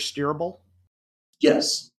landing gear steerable?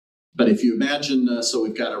 Yes. But if you imagine, so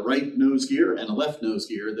we've got a right nose gear and a left nose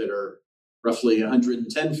gear that are roughly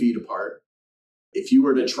 110 feet apart. If you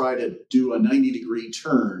were to try to do a 90-degree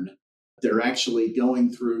turn, they're actually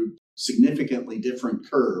going through significantly different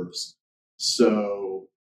curves. So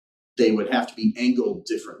they would have to be angled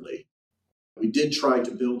differently. We did try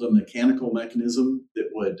to build a mechanical mechanism that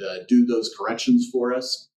would do those corrections for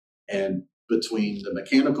us. And between the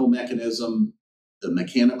mechanical mechanism, the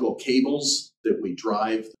mechanical cables that we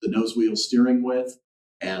drive the nose wheel steering with,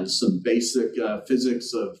 and some basic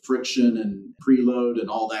physics of friction and preload and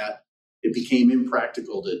all that, it became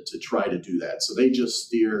impractical to try to do that. So they just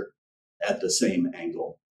steer at the same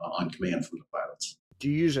angle on command from the pilots. Do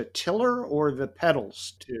you use a tiller or the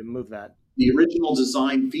pedals to move that? The original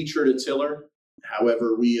design featured a tiller.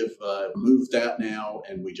 However, we have moved that now,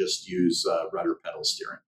 and we just use rudder pedal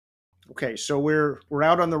steering. Okay, so we're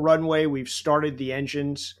out on the runway. We've started the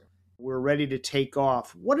engines. We're ready to take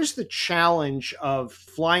off. What is the challenge of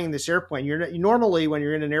flying this airplane? Normally, when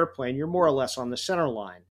you're in an airplane, you're more or less on the center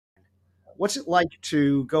line. What's it like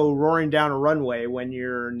to go roaring down a runway when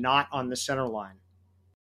you're not on the center line?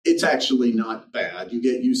 It's actually not bad. You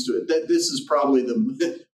get used to it. This is probably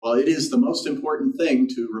Well, it is the most important thing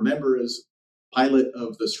to remember as pilot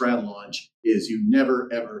of the Stratolaunch is you never,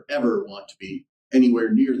 ever, ever want to be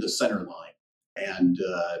anywhere near the center line. And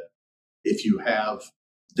if you have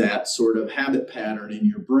that sort of habit pattern in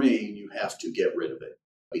your brain, you have to get rid of it,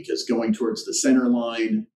 because going towards the center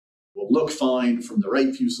line will look fine from the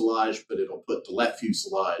right fuselage, but it'll put the left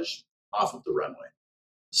fuselage off of the runway.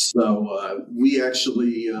 So we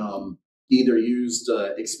actually either used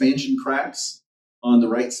expansion cracks on the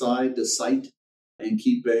right side to sight and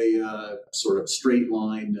keep a sort of straight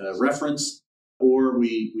line reference, or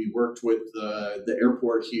we worked with the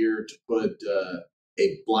airport here to put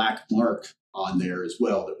a black mark on there as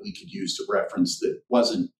well that we could use to reference, that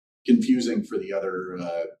wasn't confusing for the other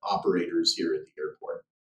operators here at the airport.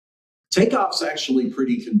 Takeoff's actually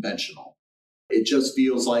pretty conventional. It just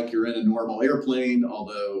feels like you're in a normal airplane,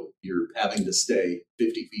 although you're having to stay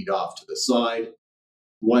 50 feet off to the side.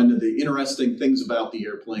 One of the interesting things about the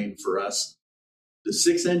airplane for us, the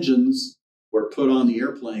 6 engines were put on the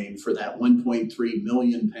airplane for that 1.3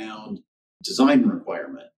 million pound design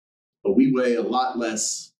requirement. But we weigh a lot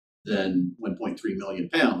less than 1.3 million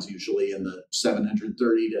pounds, usually in the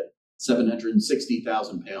 730 to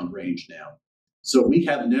 760,000 pound range now. So we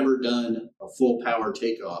have never done a full power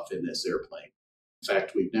takeoff in this airplane. In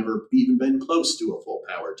fact, we've never even been close to a full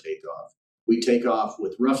power takeoff. We take off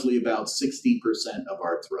with roughly about 60% of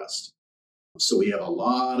our thrust. So we have a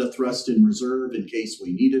lot of thrust in reserve in case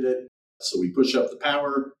we needed it. So we push up the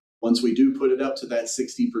power. Once we do put it up to that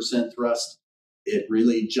 60% thrust, it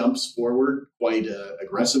really jumps forward quite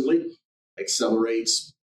aggressively,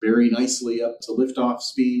 accelerates very nicely up to liftoff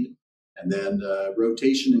speed, and then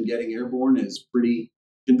rotation and getting airborne is pretty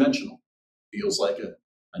conventional. Feels like a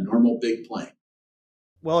normal big plane.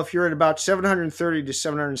 Well, if you're at about 730 to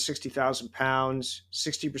 760,000 pounds,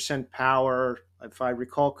 60% power, if I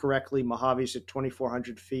recall correctly, Mojave's at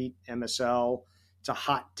 2,400 feet MSL. It's a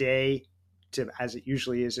hot day, as it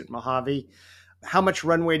usually is at Mojave. How much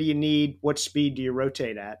runway do you need? What speed do you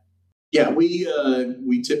rotate at? Yeah, we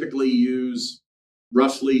typically use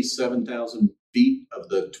roughly 7,000 feet of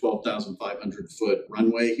the 12,500 foot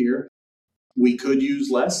runway here. We could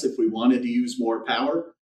use less if we wanted to use more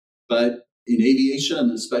power, but in aviation,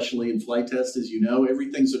 especially in flight test, as you know,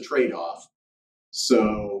 everything's a trade-off.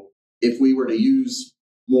 So if we were to use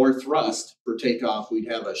more thrust for takeoff,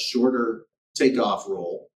 we'd have a shorter takeoff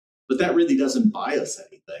roll, but that really doesn't buy us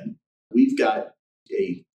anything. We've got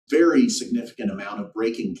a very significant amount of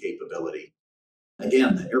braking capability.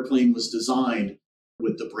 Again, the airplane was designed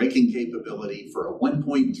with the braking capability for a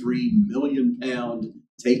 1.3 million pound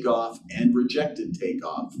takeoff and rejected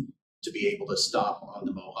takeoff to be able to stop on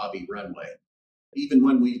the Mojave runway. Even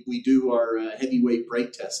when we do our heavyweight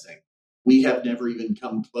brake testing, we have never even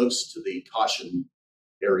come close to the caution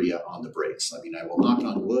area on the brakes. I mean, I will knock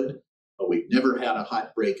on wood, but we've never had a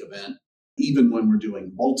hot brake event, even when we're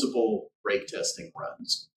doing multiple brake testing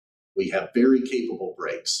runs. We have very capable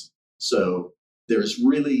brakes. So there's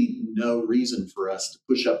really no reason for us to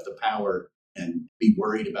push up the power and be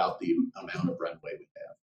worried about the amount of runway we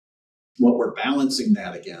have. What we're balancing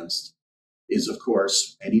that against is, of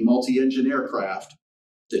course, any multi-engine aircraft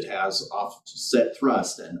that has offset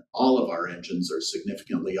thrust, and all of our engines are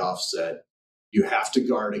significantly offset. You have to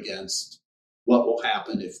guard against what will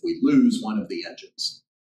happen if we lose one of the engines.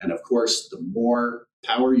 And of course, the more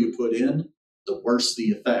power you put in, the worse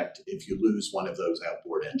the effect if you lose one of those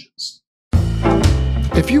outboard engines.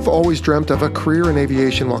 If you've always dreamt of a career in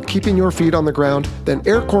aviation while keeping your feet on the ground, then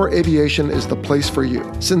Air Corps Aviation is the place for you.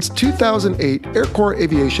 Since 2008, Air Corps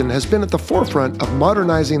Aviation has been at the forefront of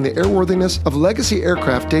modernizing the airworthiness of legacy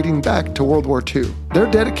aircraft dating back to World War II.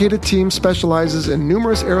 Their dedicated team specializes in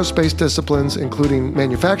numerous aerospace disciplines, including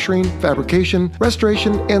manufacturing, fabrication,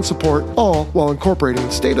 restoration, and support, all while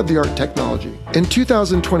incorporating state-of-the-art technology. In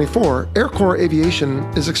 2024, Air Corps Aviation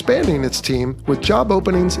is expanding its team with job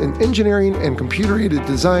openings in engineering and computer-aided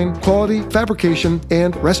design, quality, fabrication,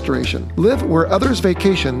 and restoration. Live where others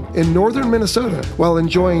vacation in northern Minnesota while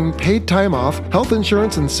enjoying paid time off, health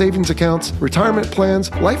insurance and savings accounts, retirement plans,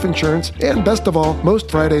 life insurance, and best of all, most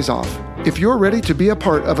Fridays off. If you're ready to be a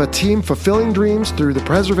part of a team fulfilling dreams through the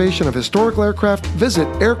preservation of historical aircraft, visit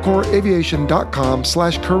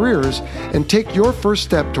aircorpsaviation.com/careers and take your first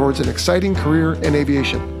step towards an exciting career in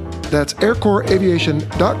aviation. That's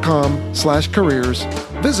aircorpsaviation.com/careers.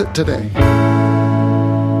 Visit today.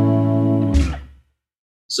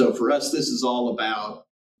 So for us, this is all about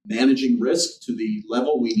managing risk to the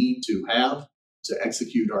level we need to have to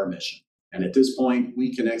execute our mission. And at this point,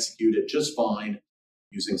 we can execute it just fine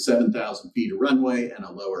using 7,000 feet of runway and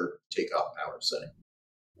a lower takeoff power setting.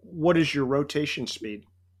 What is your rotation speed?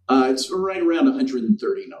 It's right around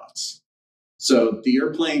 130 knots. So the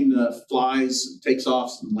airplane takes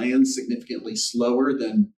off and lands significantly slower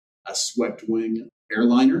than a swept wing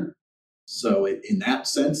airliner. So in that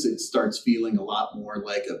sense, it starts feeling a lot more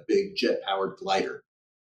like a big jet-powered glider.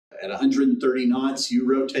 At 130 knots, you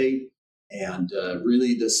rotate, and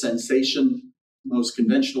really the sensation, most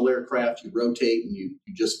conventional aircraft, you rotate and you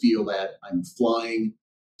just feel that I'm flying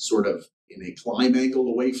sort of in a climb angle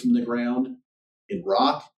away from the ground. In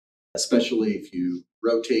rock, especially if you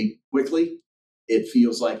rotate quickly, it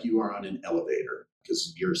feels like you are on an elevator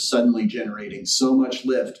because you're suddenly generating so much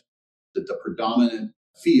lift that the predominant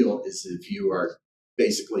feel is if you are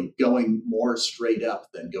basically going more straight up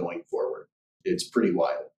than going forward. It's pretty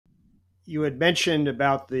wild. You had mentioned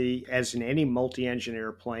about as in any multi-engine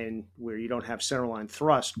airplane where you don't have centerline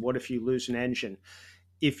thrust, what if you lose an engine?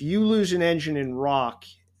 If you lose an engine in rock,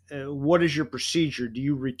 what is your procedure? Do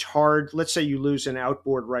you retard? Let's say you lose an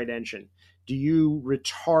outboard right engine. Do you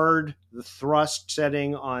retard the thrust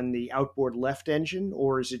setting on the outboard left engine,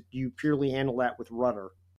 or is it you purely handle that with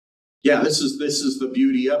rudder? Yeah, this is the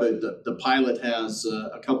beauty of it. The pilot has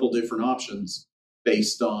a couple different options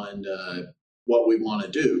based on what we want to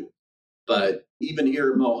do. But even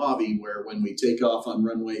here at Mojave, where when we take off on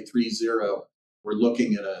runway 30, we're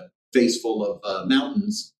looking at a face full of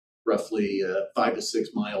mountains, roughly 5 to 6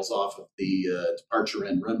 miles off of the departure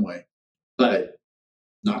end runway. But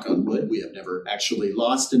knock on wood, we have never actually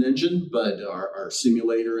lost an engine, but our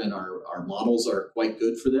simulator and our models are quite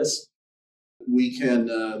good for this. We can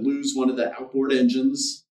lose one of the outboard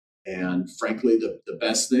engines. And frankly, the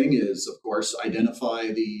best thing is, of course,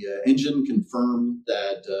 identify the engine, confirm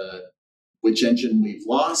that which engine we've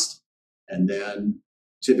lost. And then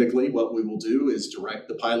typically what we will do is direct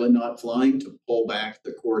the pilot not flying to pull back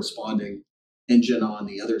the corresponding engine on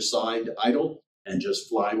the other side idle and just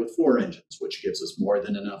fly with 4 engines, which gives us more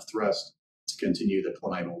than enough thrust to continue the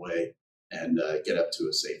climb away and get up to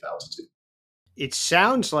a safe altitude. It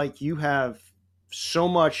sounds like you have so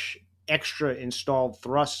much extra installed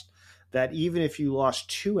thrust that even if you lost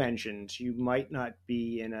 2 engines, you might not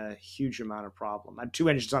be in a huge amount of problem. 2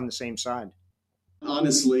 engines on the same side.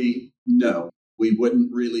 Honestly, no. We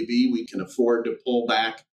wouldn't really be. We can afford to pull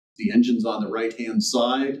back the engines on the right-hand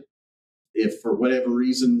side. If for whatever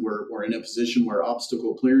reason we're in a position where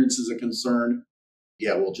obstacle clearance is a concern,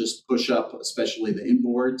 yeah, we'll just push up, especially the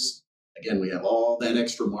inboards. Again, we have all that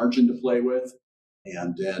extra margin to play with.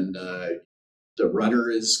 And then the rudder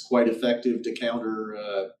is quite effective to counter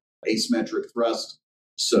asymmetric thrust.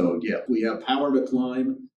 So, yeah, we have power to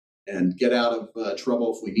climb and get out of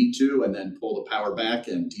trouble if we need to, and then pull the power back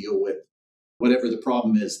and deal with whatever the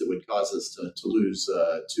problem is that would cause us to lose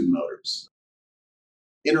 2 motors.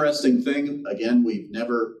 Interesting thing, again, we've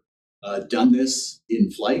never done this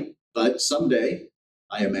in flight, but someday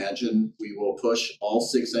I imagine we will push all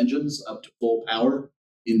 6 engines up to full power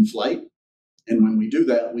in flight. And when we do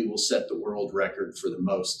that, we will set the world record for the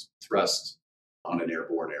most thrust on an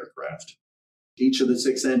airborne aircraft. Each of the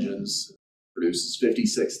 6 engines produces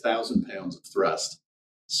 56,000 pounds of thrust.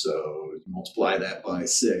 So multiply that by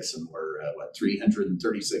 6, and we're at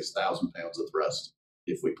 336,000 pounds of thrust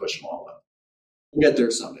if we push them all up. We'll get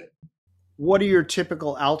there someday. What are your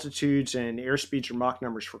typical altitudes and airspeeds or Mach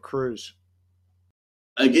numbers for cruise?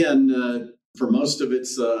 Again, for most of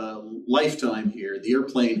its lifetime here, the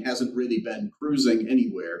airplane hasn't really been cruising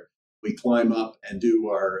anywhere. We climb up and do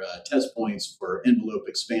our test points for envelope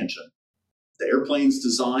expansion. The airplane's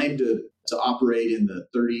designed to operate in the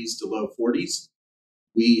 30s to low 40s.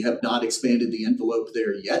 We have not expanded the envelope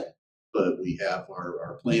there yet, but we have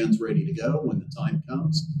our plans ready to go when the time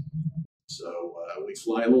comes. So we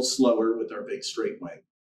fly a little slower with our big straight wing.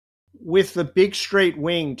 With the big straight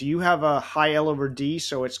wing, do you have a high L over D,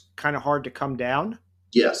 so it's kind of hard to come down?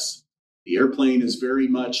 Yes. The airplane is very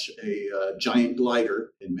much a giant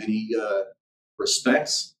glider in many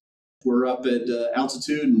respects. We're up at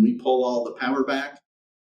altitude and we pull all the power back.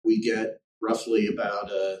 We get roughly about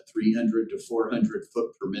a 300 to 400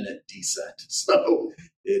 foot per minute descent. So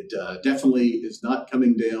it definitely is not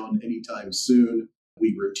coming down anytime soon.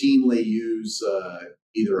 We routinely use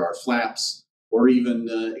either our flaps or even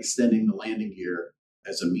extending the landing gear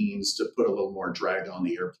as a means to put a little more drag on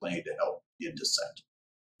the airplane to help in descent.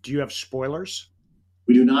 Do you have spoilers?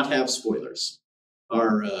 We do not have spoilers.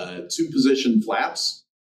 Our 2-position flaps,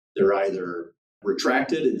 they're either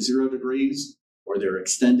retracted at 0 degrees or they're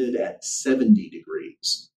extended at 70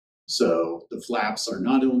 degrees. So the flaps are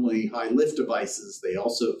not only high lift devices, they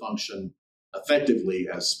also function effectively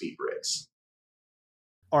as speed brakes.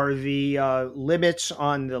 Are the limits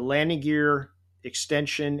on the landing gear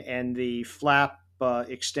extension and the flap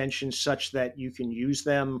extensions such that you can use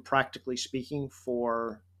them, practically speaking,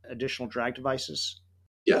 for additional drag devices?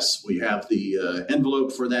 Yes, we have the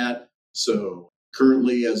envelope for that. So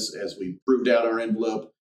currently, as we proved out our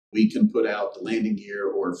envelope, we can put out the landing gear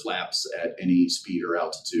or flaps at any speed or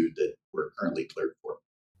altitude that we're currently cleared for.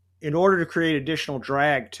 In order to create additional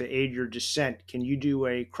drag to aid your descent, can you do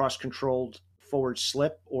a cross-controlled forward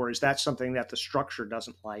slip, or is that something that the structure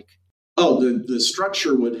doesn't like? Oh, the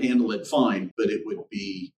structure would handle it fine, but it would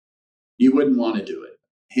be, you wouldn't want to do it.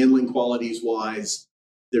 Handling qualities wise,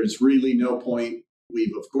 there's really no point.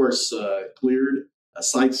 We've, of course, cleared a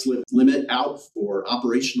side slip limit out for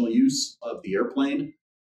operational use of the airplane,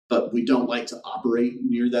 but we don't like to operate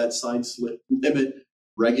near that side slip limit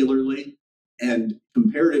regularly. And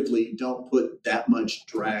comparatively, don't put that much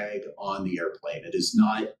drag on the airplane. It is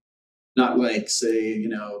not like, say,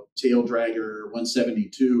 tail dragger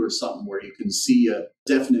 172 or something where you can see a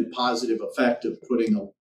definite positive effect of putting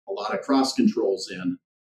a lot of cross controls in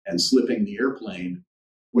and slipping the airplane.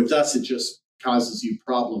 With us, it just causes you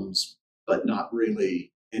problems, but not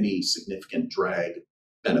really any significant drag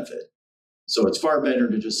benefit. So it's far better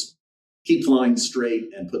to just keep flying straight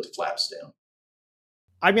and put the flaps down.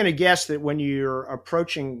 I'm going to guess that when you're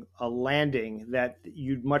approaching a landing, that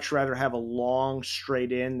you'd much rather have a long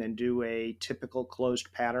straight in than do a typical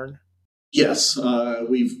closed pattern. Yes,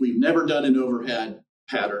 we've never done an overhead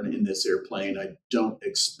pattern in this airplane. I don't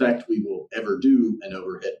expect we will ever do an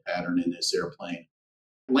overhead pattern in this airplane.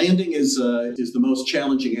 Landing is the most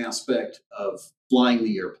challenging aspect of flying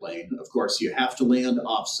the airplane. Of course, you have to land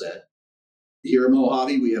offset. Here in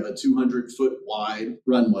Mojave, we have a 200-foot wide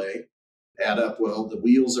runway. Add up, well, the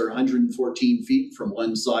wheels are 114 feet from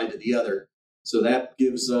one side to the other. So that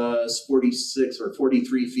gives us 46 or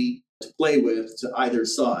 43 feet to play with to either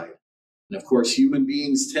side. And of course, human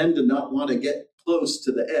beings tend to not want to get close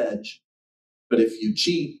to the edge. But if you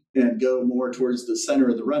cheat and go more towards the center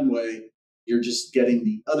of the runway, you're just getting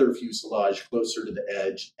the other fuselage closer to the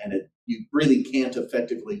edge. And you really can't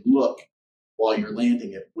effectively look while you're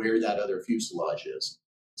landing at where that other fuselage is.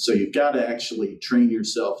 So you've got to actually train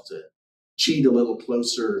yourself to cheat a little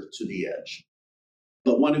closer to the edge.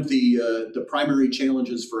 But one of the primary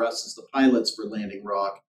challenges for us as the pilots for Landing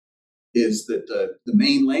Rock is that the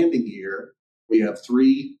main landing gear, we have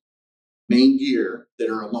 3 main gear that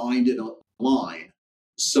are aligned in a line.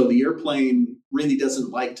 So the airplane really doesn't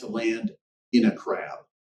like to land in a crab,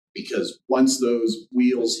 because once those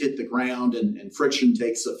wheels hit the ground and friction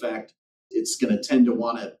takes effect, it's going to tend to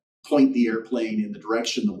want to point the airplane in the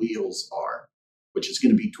direction the wheels are, which is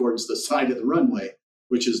going to be towards the side of the runway,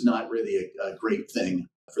 which is not really a great thing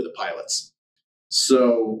for the pilots.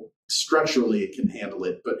 So structurally, it can handle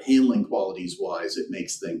it, but handling qualities wise, it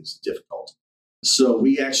makes things difficult. So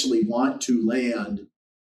we actually want to land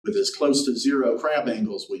with as close to 0 crab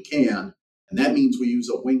angle as we can. And that means we use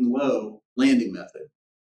a wing low landing method,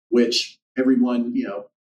 which everyone,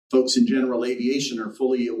 folks in general aviation are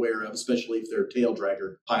fully aware of, especially if they're tail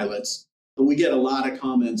dragger pilots. But we get a lot of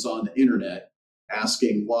comments on the internet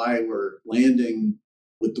asking why we're landing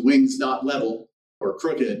with the wings not level or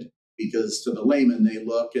crooked, because to the layman, they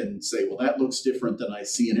look and say, well, that looks different than I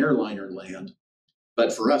see an airliner land.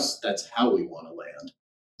 But for us, that's how we want to land.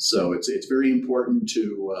 So it's very important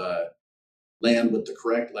to land with the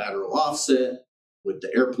correct lateral offset, with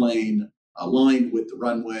the airplane aligned with the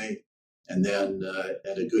runway, and then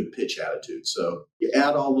at a good pitch attitude. So you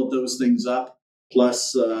add all of those things up,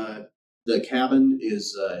 plus the cabin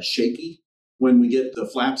is shaky. When we get the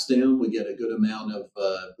flaps down, we get a good amount of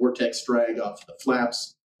vortex drag off the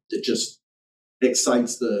flaps that just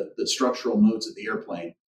excites the structural modes of the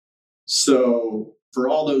airplane. So for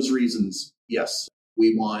all those reasons, yes,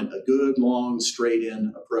 we want a good, long,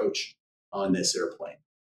 straight-in approach on this airplane.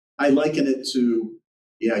 I liken it to,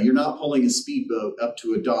 you're not pulling a speedboat up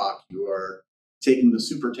to a dock. You are taking the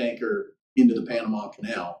supertanker into the Panama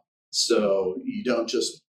Canal. So you don't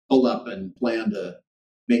just pull up and plan to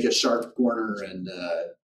make a sharp corner and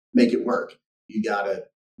make it work. You got to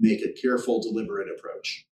make a careful, deliberate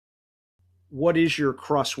approach. What is your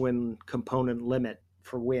crosswind component limit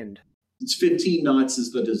for wind? It's 15 knots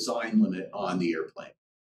is the design limit on the airplane.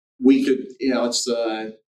 We could, it's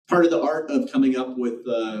part of the art of coming up with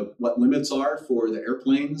what limits are for the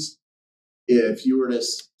airplanes. If you were to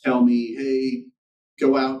tell me, hey,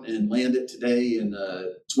 go out and land it today in a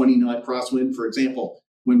 20 knot crosswind, for example,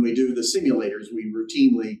 when we do the simulators, we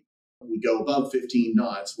go above 15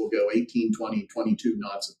 knots. We'll go 18, 20, 22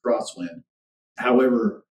 knots of crosswind.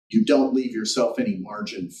 However, you don't leave yourself any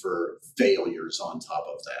margin for failures on top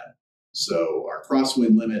of that. So our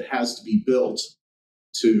crosswind limit has to be built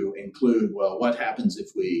to include, well, what happens if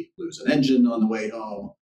we lose an engine on the way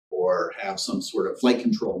home or have some sort of flight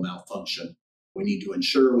control malfunction? We need to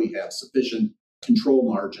ensure we have sufficient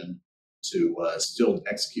control margin to still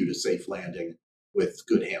execute a safe landing with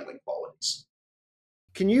good handling qualities.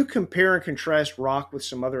 Can you compare and contrast Rock with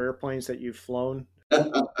some other airplanes that you've flown?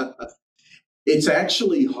 It's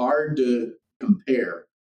actually hard to compare.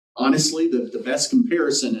 Honestly, the best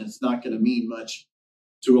comparison, and it's not going to mean much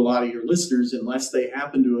to a lot of your listeners unless they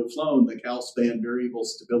happen to have flown the Calspan variable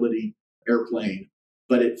stability airplane.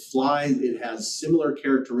 But it has similar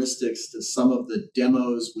characteristics to some of the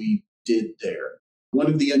demos we did there. One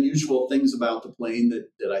of the unusual things about the plane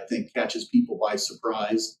that I think catches people by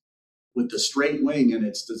surprise, with the straight wing and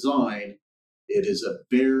its design, it is a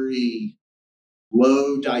very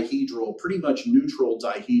low dihedral, pretty much neutral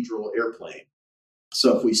dihedral airplane.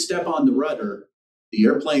 So if we step on the rudder, the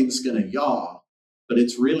airplane's going to yaw, but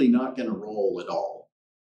it's really not going to roll at all.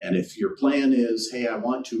 And if your plan is, hey, I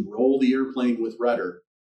want to roll the airplane with rudder,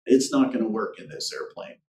 it's not going to work in this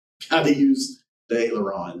airplane. Got to use the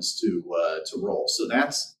ailerons to roll. So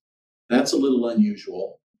that's a little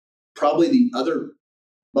unusual. Probably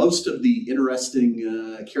most of the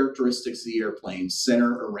interesting characteristics of the airplane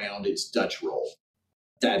center around its Dutch roll.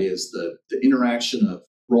 That is the interaction of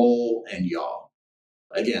roll and yaw.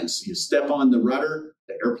 Again, so you step on the rudder,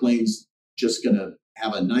 the airplane's just going to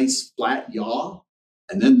have a nice flat yaw,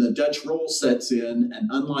 and then the Dutch roll sets in, and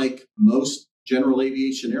unlike most general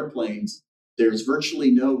aviation airplanes, there's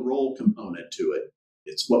virtually no roll component to it.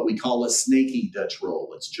 It's what we call a snaky Dutch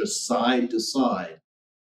roll. It's just side to side.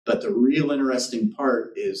 But the real interesting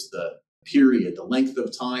part is the period, the length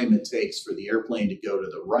of time it takes for the airplane to go to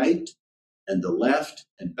the right and the left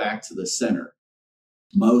and back to the center.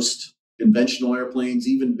 Most conventional airplanes,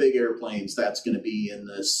 even big airplanes, that's going to be in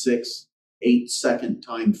the 6-8 second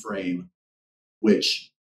time frame,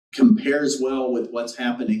 which compares well with what's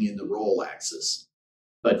happening in the roll axis.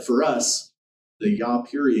 But for us, the yaw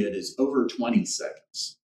period is over 20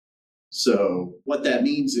 seconds. So what that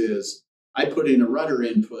means is I put in a rudder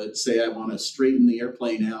input, say I want to straighten the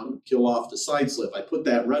airplane out and kill off the side slip. I put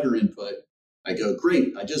that rudder input. I go,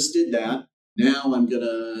 great, I just did that. Now I'm going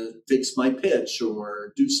to fix my pitch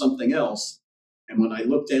or do something else. And when I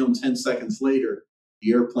look down 10 seconds later,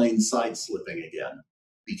 the airplane's side slipping again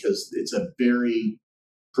because it's a very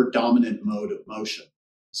predominant mode of motion.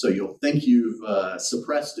 So you'll think you've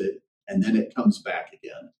suppressed it, and then it comes back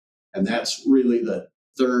again. And that's really the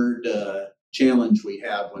third challenge we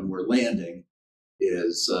have when we're landing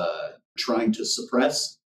is trying to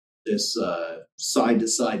suppress this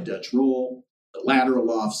side-to-side Dutch roll, the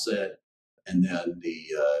lateral offset, and then the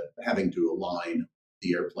having to align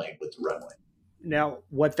the airplane with the runway. Now,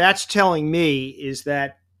 what that's telling me is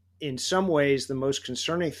that in some ways, the most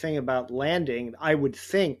concerning thing about landing, I would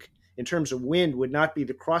think, in terms of wind, would not be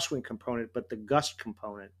the crosswind component, but the gust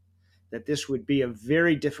component. That this would be a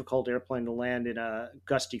very difficult airplane to land in a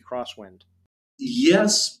gusty crosswind.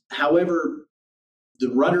 Yes. However, the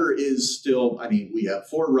rudder is still, we have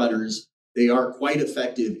 4 rudders. They are quite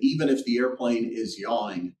effective, even if the airplane is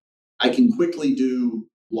yawing. I can quickly do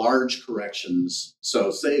large corrections. So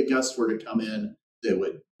say a gust were to come in that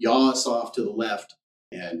would yaw us off to the left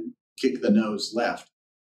and kick the nose left.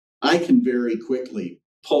 I can very quickly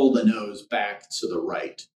pull the nose back to the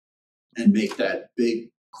right and make that big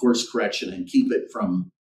course correction and keep it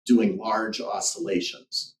from doing large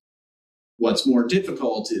oscillations. What's more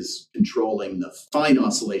difficult is controlling the fine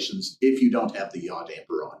oscillations if you don't have the yaw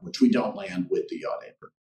damper on, which we don't land with the yaw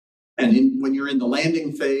damper. And when you're in the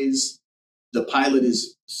landing phase, the pilot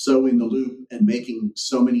is so in the loop and making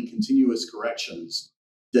so many continuous corrections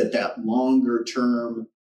that longer term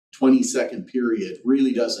 20-second period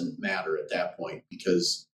really doesn't matter at that point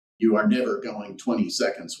because you are never going 20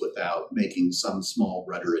 seconds without making some small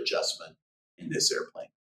rudder adjustment in this airplane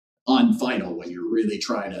on final when you're really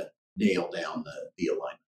trying to nail down the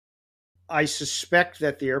alignment. I suspect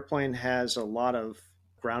that the airplane has a lot of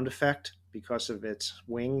ground effect because of its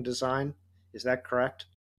wing design. Is that correct?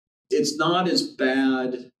 It's not as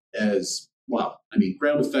bad as,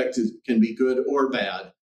 ground effect can be good or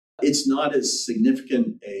bad. It's not as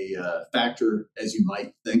significant a factor as you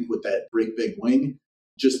might think with that great big wing,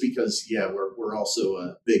 just because, we're also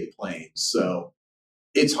a big plane. So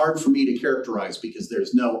it's hard for me to characterize because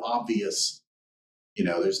there's no obvious,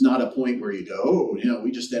 there's not a point where you go,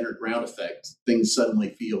 we just entered ground effect. Things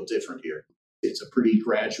suddenly feel different here. It's a pretty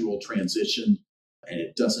gradual transition, and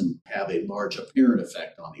it doesn't have a large apparent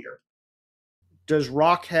effect on the airplane. Does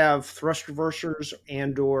Rock have thrust reversers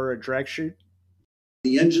and or a drag chute?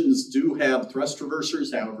 The engines do have thrust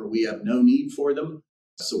reversers. However, we have no need for them.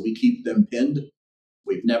 So we keep them pinned.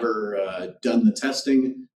 We've never done the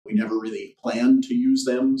testing. We never really planned to use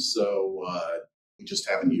them, so we just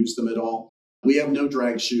haven't used them at all. We have no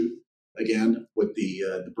drag chute, again, with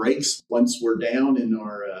the brakes. Once we're down in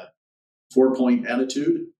our 4-point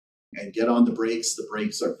attitude and get on the brakes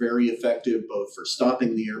are very effective both for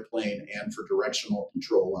stopping the airplane and for directional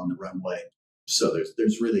control on the runway. So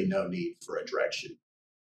there's really no need for a drag chute.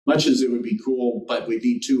 Much as it would be cool, but we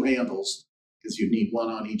need 2 handles because you need one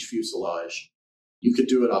on each fuselage. You could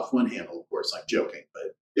do it off one handle, of course, I'm joking,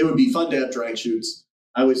 but it would be fun to have drag chutes.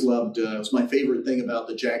 I always loved, it was my favorite thing about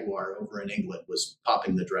the Jaguar over in England was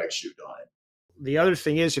popping the drag chute on it. The other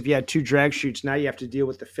thing is, if you had 2 drag chutes, now you have to deal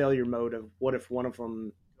with the failure mode of what if one of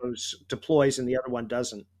them deploys and the other one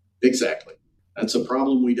doesn't. Exactly. That's a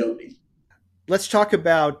problem we don't need. Let's talk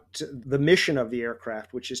about the mission of the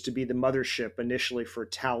aircraft, which is to be the mothership initially for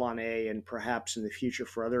Talon A and perhaps in the future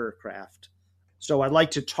for other aircraft. So I'd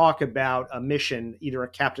like to talk about a mission, either a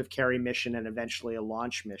captive carry mission and eventually a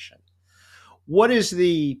launch mission. What is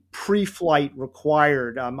the pre-flight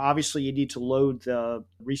required? Obviously, you need to load the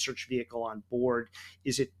research vehicle on board.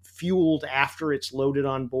 Is it fueled after it's loaded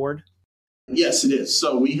on board? Yes, it is.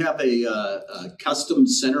 So we have a custom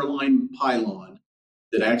centerline pylon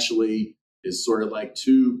that actually is sort of like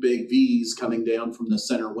 2 big V's coming down from the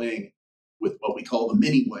center wing with what we call the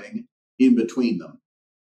mini wing in between them.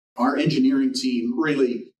 Our engineering team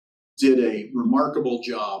really did a remarkable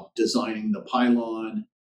job designing the pylon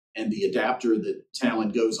and the adapter that Talon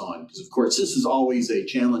goes on. Because, of course, this is always a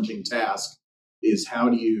challenging task, is how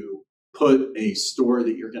do you put a store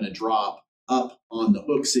that you're going to drop up on the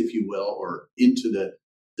hooks, if you will, or into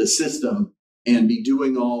the system and be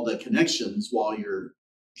doing all the connections while you're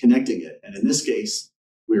connecting it. And in this case,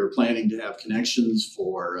 we were planning to have connections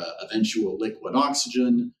for eventual liquid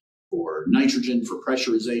oxygen, for nitrogen, for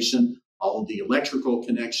pressurization, all of the electrical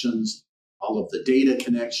connections, all of the data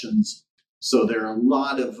connections. So there are a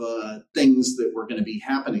lot of things that were going to be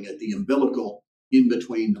happening at the umbilical in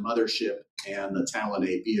between the mothership and the Talon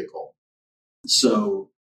A vehicle. So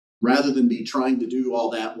rather than be trying to do all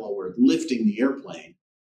that while we're lifting the airplane,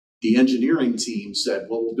 the engineering team said,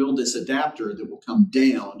 well, we'll build this adapter that will come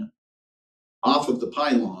down off of the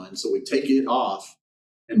pylon. So we take it off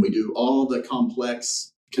and we do all the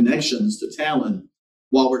complex connections to Talon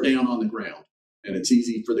while we're down on the ground. And it's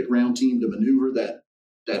easy for the ground team to maneuver that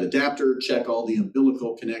adapter, check all the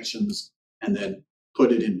umbilical connections, and then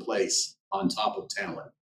put it in place on top of Talon.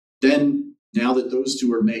 Then, now that those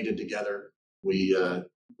 2 are mated together, we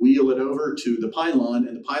wheel it over to the pylon,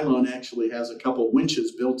 and the pylon actually has a couple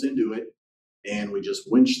winches built into it, and we just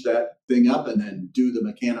winch that thing up and then do the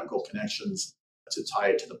mechanical connections to tie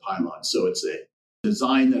it to the pylon. So it's a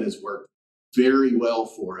design that has worked very well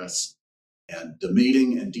for us, and the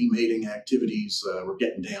mating and demating activities, we're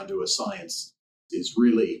getting down to a science, is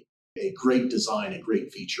really a great design, a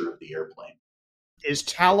great feature of the airplane. Is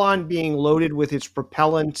Talon being loaded with its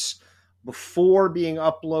propellants before being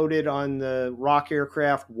uploaded on the Rock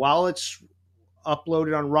aircraft while it's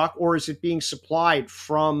uploaded on Rock, or is it being supplied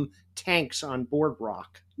from tanks on board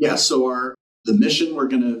Rock? Yeah, so the mission we're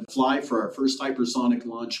going to fly for our first hypersonic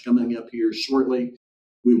launch coming up here shortly,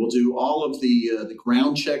 we will do all of the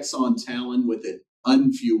ground checks on Talon with it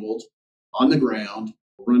unfueled on the ground.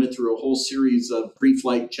 We'll run it through a whole series of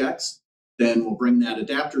pre-flight checks. Then we'll bring that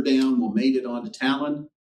adapter down, we'll mate it onto Talon,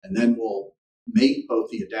 and then we'll mate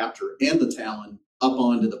both the adapter and the Talon up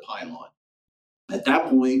onto the pylon. At that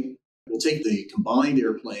point, we'll take the combined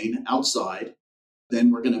airplane outside.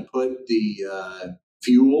 Then we're going to put the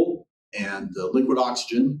fuel and the liquid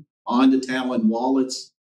oxygen onto Talon while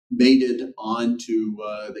it's mated onto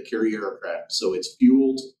the carrier aircraft. So it's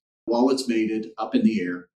fueled while it's mated up in the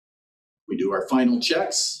air. We do our final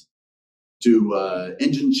checks, do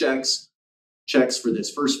engine checks for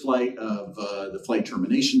this first flight of the flight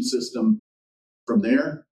termination system. From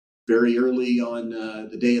there, very early on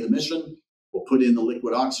the day of the mission, we'll put in the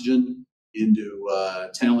liquid oxygen into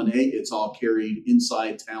Talon A. It's all carried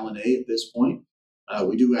inside Talon A at this point.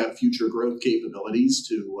 We do have future growth capabilities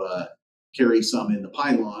to carry some in the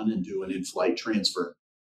pylon and do an in-flight transfer.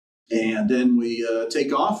 And then we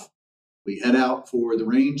take off. We head out for the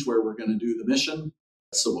range where we're going to do the mission.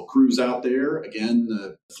 So we'll cruise out there. Again,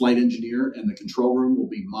 the flight engineer and the control room will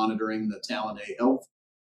be monitoring the Talon A health.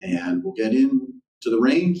 And we'll get in to the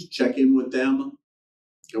range, check in with them,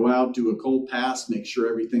 go out, do a cold pass, make sure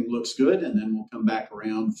everything looks good, and then we'll come back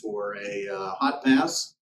around for a hot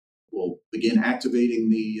pass. We'll begin activating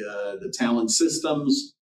the Talon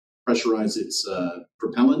systems, pressurize its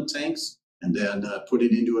propellant tanks, and then put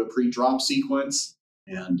it into a pre-drop sequence.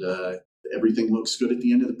 And everything looks good at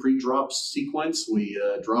the end of the pre-drop sequence. We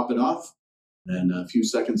drop it off. Then a few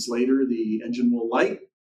seconds later, the engine will light,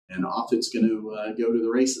 and off it's going to go to the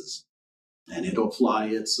races. And it'll fly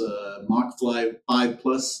its Mach Fly 5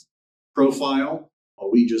 Plus profile,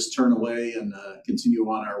 while we just turn away and continue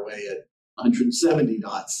on our way at 170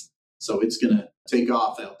 knots. So it's going to take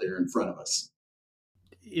off out there in front of us.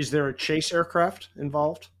 Is there a chase aircraft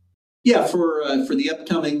involved? Yeah, for the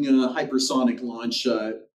upcoming hypersonic launch,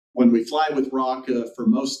 when we fly with Rock for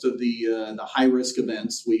most of the high risk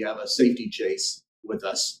events, we have a safety chase with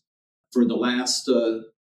us. For the last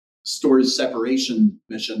stores separation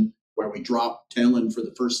mission, where we dropped Talon for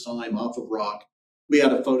the first time off of Rock, we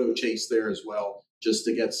had a photo chase there as well, just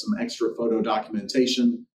to get some extra photo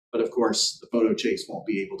documentation. But of course, the photo chase won't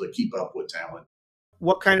be able to keep up with Talon.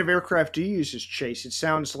 What kind of aircraft do you use as chase? It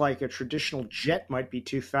sounds like a traditional jet might be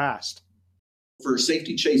too fast. For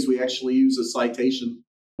safety chase, we actually use a Citation.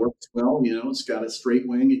 Works well, it's got a straight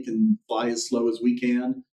wing. It can fly as slow as we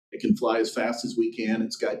can. It can fly as fast as we can.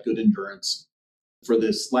 It's got good endurance. For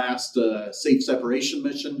this last safe separation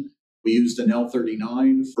mission, we used an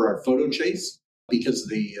L-39 for our photo chase. Because of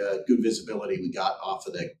the good visibility we got off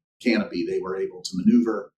of the canopy, they were able to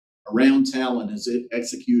maneuver around Talon as it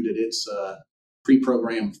executed its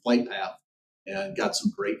pre-programmed flight path and got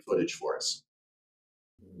some great footage for us.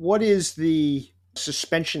 What is the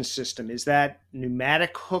suspension system? Is that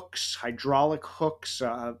pneumatic hooks, hydraulic hooks,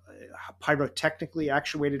 pyrotechnically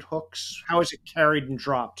actuated hooks? How is it carried and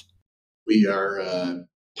dropped? We are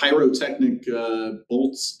pyrotechnic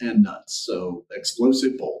bolts and nuts, so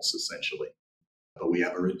explosive bolts essentially. But we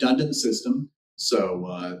have a redundant system.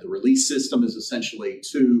 So the release system is essentially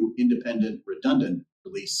two independent redundant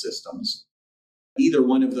release systems. Either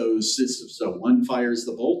one of those systems, so one fires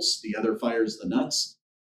the bolts, the other fires the nuts.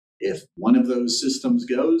 If one of those systems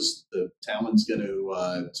goes, the Talon's going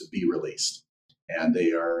to be released. And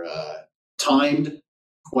they are timed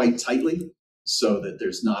quite tightly so that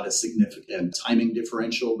there's not a significant timing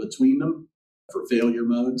differential between them for failure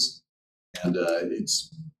modes. And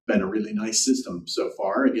it's been a really nice system so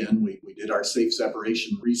far. Again, we did our safe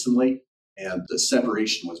separation recently, and the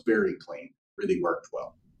separation was very clean, really worked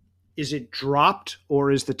well. Is it dropped,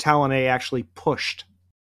 or is the Talon A actually pushed?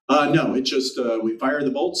 No, it just, we fire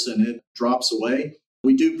the bolts and it drops away.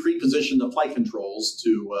 We do pre-position the flight controls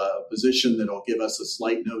to a position that'll give us a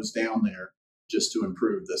slight nose down there just to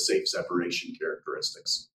improve the safe separation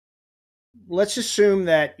characteristics. Let's assume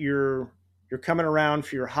that you're coming around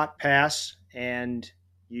for your hot pass and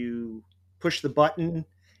you push the button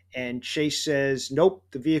and Chase says, nope,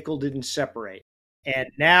 the vehicle didn't separate. And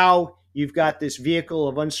now you've got this vehicle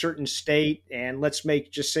of uncertain state, and let's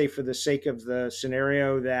just say for the sake of the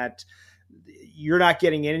scenario that you're not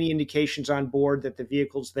getting any indications on board that the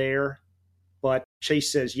vehicle's there, but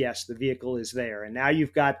Chase says, yes, the vehicle is there. And now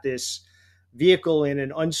you've got this vehicle in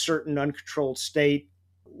an uncertain, uncontrolled state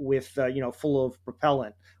with, full of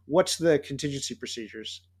propellant. What's the contingency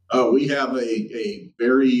procedures? We have a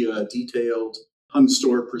very detailed hung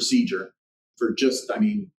store procedure for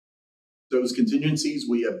those contingencies.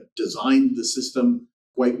 We have designed the system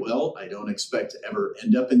quite well. I don't expect to ever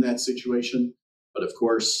end up in that situation. But of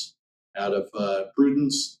course, out of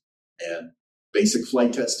prudence and basic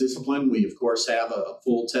flight test discipline, we of course have a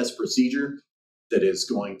full test procedure that is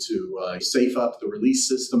going to safe up the release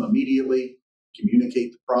system immediately,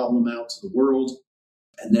 communicate the problem out to the world,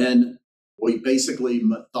 and then we basically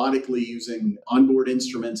methodically, using onboard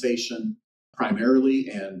instrumentation primarily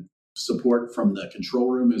and support from the control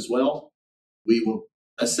room as well, we will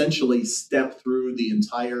essentially step through the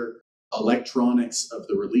entire electronics of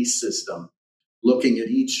the release system, looking at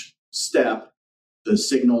each step, the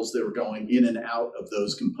signals that are going in and out of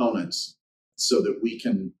those components, so that we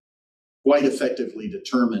can quite effectively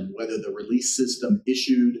determine whether the release system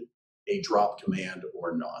issued a drop command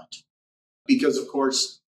or not. Because, of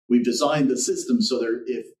course, we've designed the system so that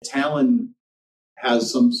if Talon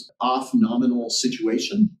has some off nominal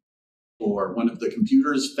situation, or one of the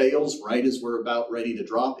computers fails right as we're about ready to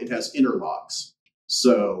drop, it has interlocks.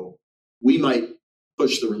 So we might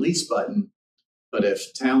push the release button, but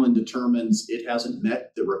if Talon determines it hasn't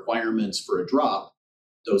met the requirements for a drop,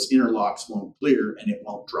 those interlocks won't clear and it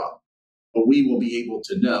won't drop. But we will be able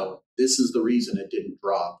to know this is the reason it didn't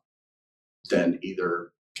drop. Then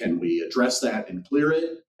either can we address that and clear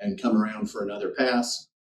it and come around for another pass,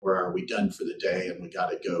 or are we done for the day and we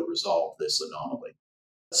got to go resolve this anomaly?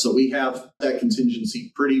 So we have that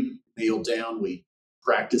contingency pretty nailed down. We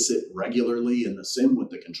practice it regularly in the sim with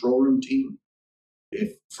the control room team.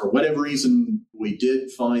 If for whatever reason we did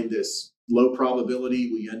find this low probability,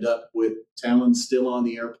 we end up with Talon still on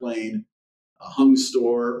the airplane, a hung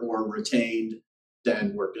store or retained,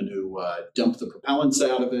 then we're going to dump the propellants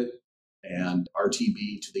out of it, and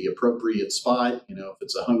RTB to the appropriate spot. If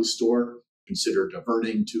it's a hung store, consider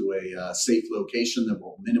diverting to a safe location that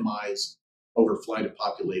will minimize overflight of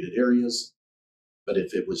populated areas. But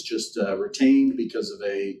if it was just retained because of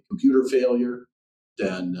a computer failure,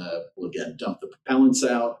 then we'll again dump the propellants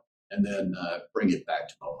out and then bring it back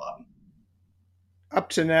to Mojave. Up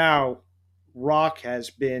to now, Rock has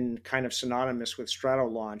been kind of synonymous with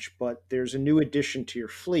Stratolaunch, but there's a new addition to your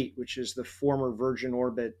fleet, which is the former Virgin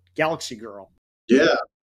Orbit Galaxy Girl. Yeah.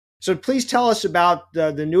 So please tell us about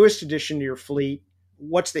the newest addition to your fleet.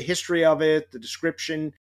 What's the history of it, the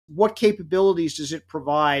description? What capabilities does it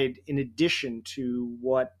provide in addition to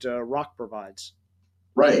what Rock provides?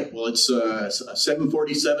 Right. Well, it's a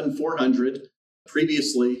 747-400,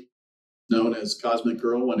 previously known as Cosmic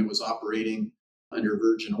Girl when it was operating under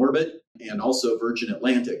Virgin Orbit, and also Virgin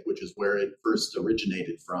Atlantic, which is where it first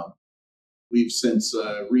originated from. We've since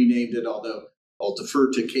renamed it, although I'll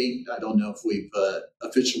defer to Kate. I don't know if we've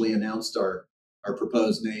officially announced our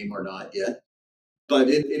proposed name or not yet. But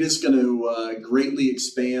it is going to greatly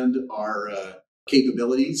expand our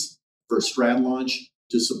capabilities for Stratolaunch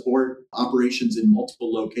to support operations in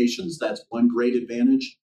multiple locations. That's one great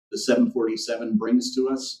advantage the 747 brings to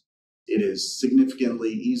us. It is significantly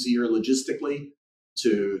easier logistically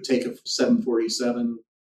to take a 747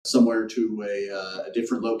 somewhere to a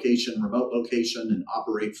different location, remote location, and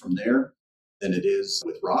operate from there than it is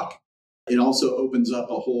with Rock. It also opens up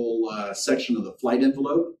a whole section of the flight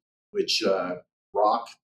envelope, which Rock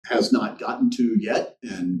has not gotten to yet,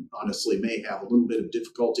 and honestly may have a little bit of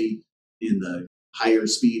difficulty in the higher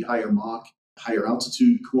speed, higher Mach, higher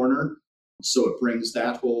altitude corner. So it brings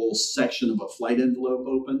that whole section of a flight envelope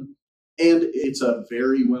open. And it's a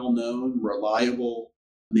very well-known, reliable,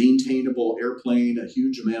 maintainable airplane, a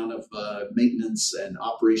huge amount of maintenance and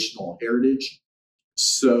operational heritage.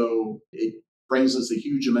 So it brings us a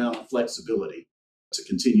huge amount of flexibility to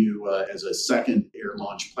continue as a second air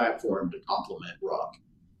launch platform to complement Rock.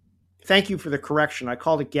 Thank you for the correction. I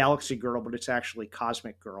called it Galaxy Girl, but it's actually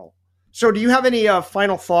Cosmic Girl. So do you have any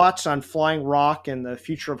final thoughts on flying Rock and the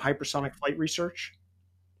future of hypersonic flight research?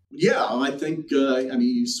 Yeah, I think,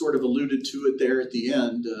 you sort of alluded to it there at the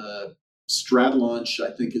end. Stratolaunch,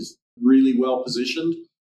 I think, is really well positioned.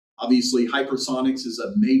 Obviously, hypersonics is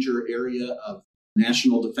a major area of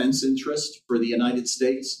national defense interest for the United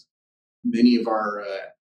States. Many of our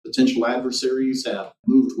potential adversaries have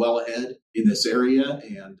moved well ahead in this area,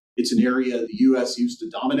 and it's an area the U.S. used to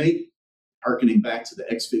dominate, harkening back to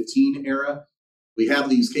the X-15 era. We have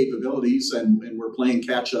these capabilities, and we're playing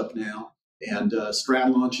catch-up now, and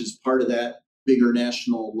Stratolaunch is part of that bigger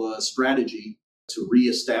national strategy to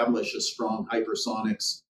reestablish a strong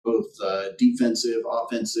hypersonics, both defensive,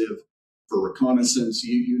 offensive, for reconnaissance,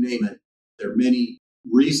 you name it. There are many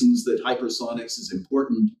reasons that hypersonics is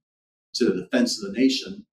important to the defense of the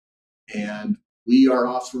nation. And we are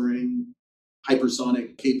offering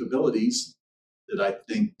hypersonic capabilities that I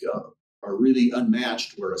think are really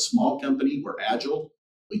unmatched. We're a small company. We're agile.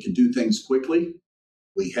 We can do things quickly.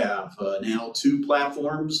 We have now two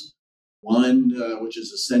platforms. One, which is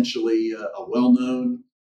essentially a well-known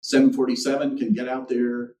 747, can get out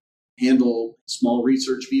there, handle small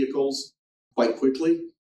research vehicles quite quickly.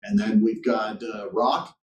 And then we've got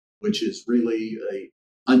Rock, which is really a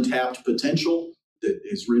untapped potential that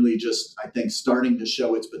is really just, I think, starting to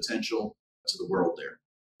show its potential to the world there.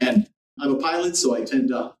 And I'm a pilot, so I tend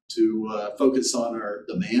to focus on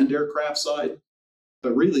the manned aircraft side.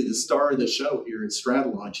 But really, the star of the show here at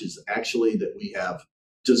Stratolaunch is actually that we have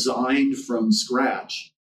designed from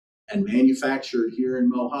scratch and manufactured here in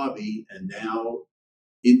Mojave and now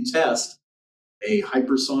in test a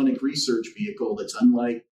hypersonic research vehicle that's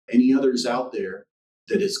unlike any others out there,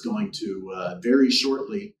 that is going to very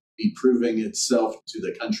shortly be proving itself to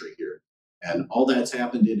the country here. And all that's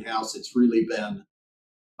happened in-house. It's really been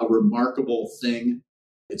a remarkable thing.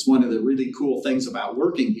 It's one of the really cool things about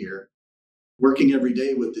working here, working every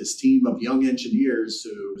day with this team of young engineers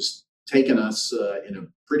who's taken us in a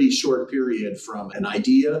pretty short period from an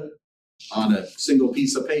idea on a single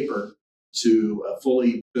piece of paper to a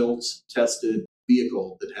fully built, tested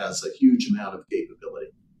vehicle that has a huge amount of capability.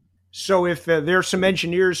 So if there are some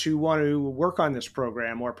engineers who want to work on this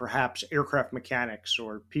program, or perhaps aircraft mechanics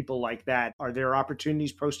or people like that, are there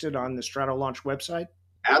opportunities posted on the Stratolaunch website?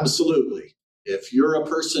 Absolutely. If you're a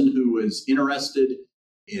person who is interested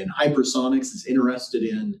in hypersonics, is interested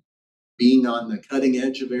in being on the cutting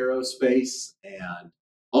edge of aerospace, and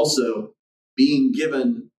also being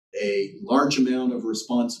given a large amount of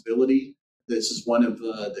responsibility, this is one of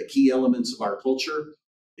the key elements of our culture,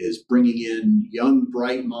 is bringing in young,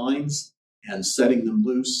 bright minds and setting them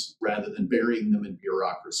loose rather than burying them in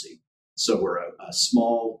bureaucracy. So we're a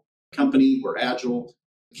small company. We're agile.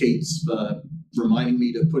 Kate's reminding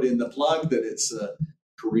me to put in the plug that it's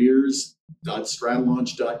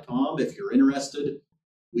careers.stratolaunch.com. If you're interested,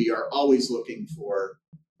 we are always looking for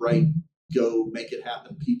bright, go, make it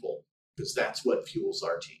happen people, because that's what fuels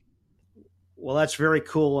our team. Well, that's very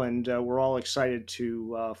cool, and we're all excited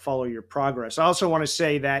to follow your progress. I also want to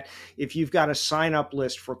say that if you've got a sign-up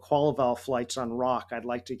list for Qualival flights on Rock, I'd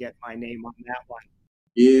like to get my name on that one.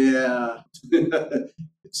 Yeah,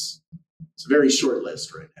 it's a very short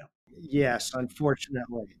list right now. Yes,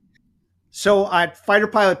 unfortunately. So at Fighter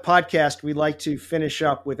Pilot Podcast, we like to finish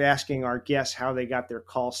up with asking our guests how they got their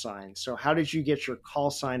call sign. So how did you get your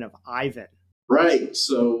call sign of Ivan? Right.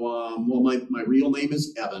 So, my real name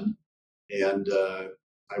is Evan, and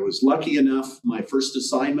I was lucky enough. My first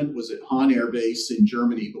assignment was at Hahn Air Base in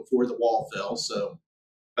Germany before the wall fell. So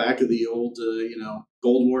back of the old,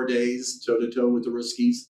 Cold War days, toe-to-toe with the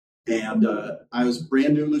Ruskies. And I was a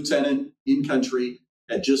brand new lieutenant in country,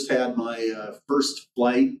 had just had my first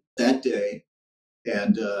flight that day.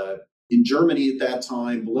 And in Germany at that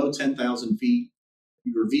time, below 10,000 feet,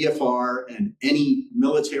 your VFR and any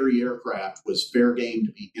military aircraft was fair game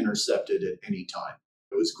to be intercepted at any time.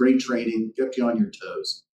 It was great training, kept you on your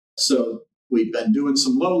toes. So we'd been doing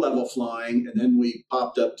some low-level flying, and then we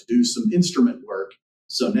popped up to do some instrument work.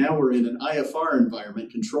 So now we're in an IFR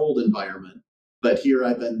environment, controlled environment. But here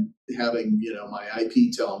I've been having, my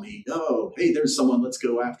IP tell me, oh, hey, there's someone, let's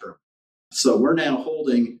go after him. So we're now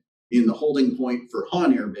holding in the holding point for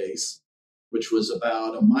Hahn Air Base, which was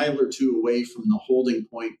about a mile or two away from the holding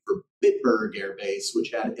point for Bitburg Air Base,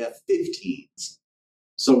 which had F-15s.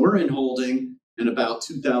 So we're in holding, and about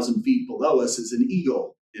 2,000 feet below us is an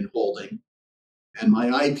Eagle in holding. And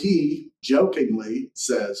my IP jokingly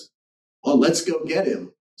says, well, let's go get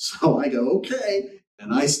him. So I go, okay.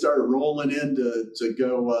 And I start rolling in to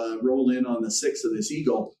go roll in on the six of this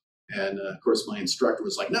Eagle. And of course, my instructor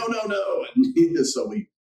was like, no. And so we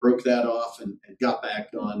broke that off and got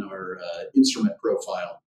back on our instrument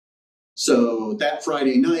profile. So that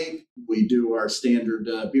Friday night, we do our standard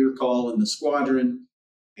beer call in the squadron.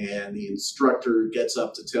 And the instructor gets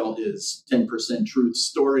up to tell his 10% truth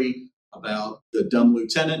story about the dumb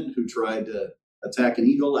lieutenant who tried to attack an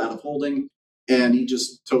Eagle out of holding. And he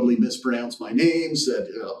just totally mispronounced my name, said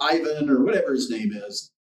Ivan or whatever his name is.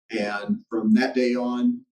 And from that day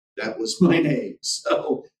on, that was my name.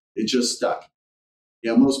 So it just stuck.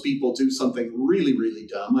 Most people do something really, really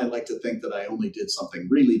dumb. I like to think that I only did something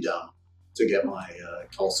really dumb to get my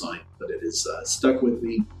call sign, but it has stuck with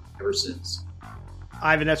me ever since.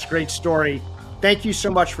 Ivan, that's a great story. Thank you so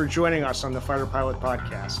much for joining us on the Fighter Pilot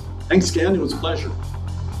Podcast. Thanks, Ken. It was a pleasure.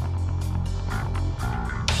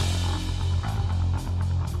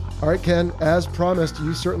 All right, Ken, as promised,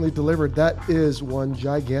 you certainly delivered. That is one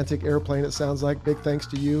gigantic airplane, it sounds like. Big thanks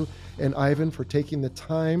to you and Ivan for taking the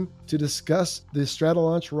time to discuss the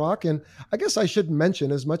Stratolaunch Rock. And I guess I should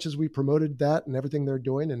mention, as much as we promoted that and everything they're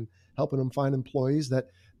doing and helping them find employees, that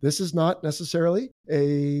this is not necessarily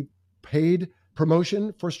a paid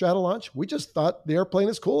promotion for Stratolaunch. We just thought the airplane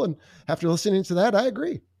is cool. And after listening to that, I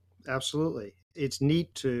agree. Absolutely. It's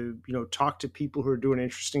neat to, talk to people who are doing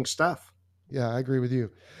interesting stuff. Yeah, I agree with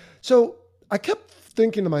you. So I kept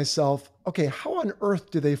thinking to myself, okay, how on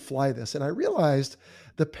earth do they fly this? And I realized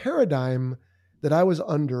the paradigm that I was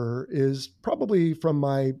under is probably from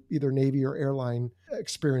my either Navy or airline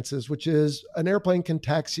experiences, which is an airplane can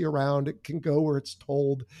taxi around, it can go where it's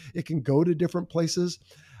told, it can go to different places.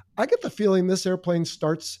 I get the feeling this airplane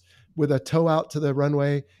starts with a tow out to the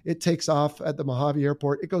runway. It takes off at the Mojave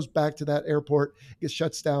Airport. It goes back to that airport, it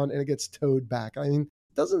shuts down, and it gets towed back. I mean,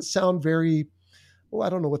 it doesn't sound very, I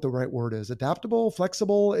don't know what the right word is. Adaptable,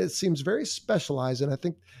 flexible. It seems very specialized. And I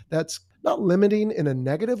think that's not limiting in a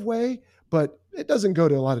negative way, but it doesn't go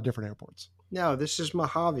to a lot of different airports. No, this is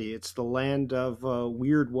Mojave. It's the land of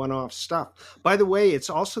weird one-off stuff. By the way, it's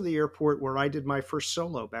also the airport where I did my first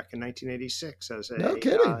solo back in 1986 as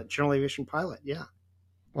a general aviation pilot. Yeah.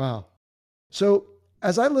 Wow. So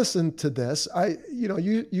as I listened to this,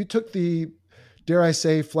 you took the, dare I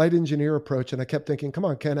say, flight engineer approach. And I kept thinking, come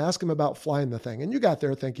on, Ken, ask him about flying the thing. And you got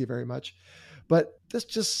there. Thank you very much. But this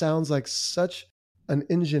just sounds like such an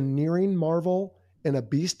engineering marvel and a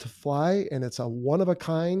beast to fly. And it's a one of a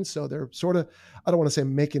kind. So they're sort of, I don't want to say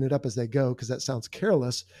making it up as they go, because that sounds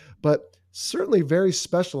careless, but certainly very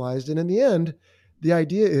specialized. And in the end, the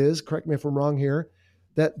idea is, correct me if I'm wrong here,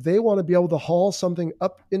 that they want to be able to haul something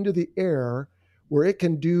up into the air where it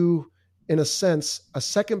can do, in a sense, a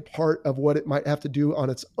second part of what it might have to do on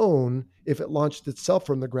its own if it launched itself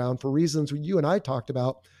from the ground, for reasons you and I talked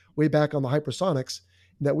about way back on the hypersonics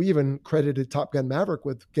that we even credited Top Gun Maverick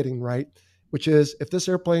with getting right, which is if this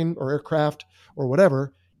airplane or aircraft or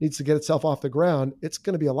whatever needs to get itself off the ground, it's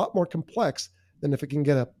going to be a lot more complex than if it can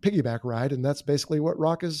get a piggyback ride. And that's basically what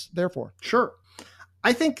Rock is there for. Sure.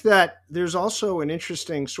 I think that there's also an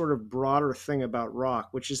interesting sort of broader thing about Rock,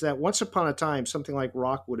 which is that once upon a time, something like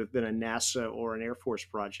Rock would have been a NASA or an Air Force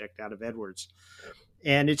project out of Edwards.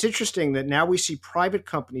 And it's interesting that now we see private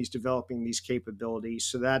companies developing these capabilities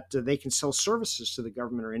so that they can sell services to the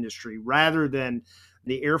government or industry rather than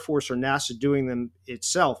the Air Force or NASA doing them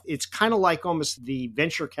itself. It's kind of like almost the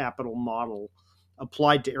venture capital model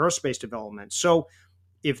applied to aerospace development. So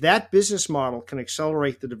if that business model can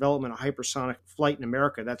accelerate the development of hypersonic flight in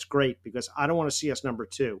America, that's great, because I don't want to see us number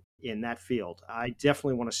two in that field. I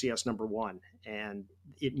definitely want to see us number one. And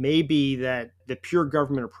it may be that the pure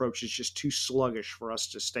government approach is just too sluggish for us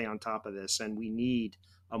to stay on top of this, and we need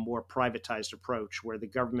a more privatized approach where the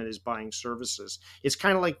government is buying services. It's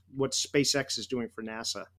kind of like what SpaceX is doing for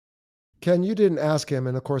NASA. Ken, you didn't ask him,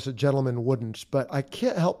 and of course a gentleman wouldn't, but I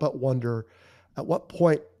can't help but wonder, at what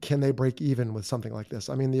point can they break even with something like this?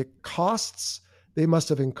 I mean, the costs they must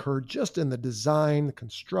have incurred just in the design,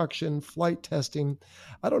 construction, flight testing.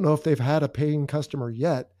 I don't know if they've had a paying customer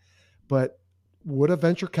yet, but would a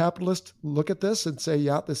venture capitalist look at this and say,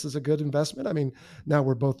 yeah, this is a good investment? I mean, now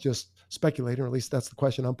we're both just speculating, or at least that's the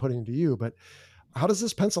question I'm putting to you, but how does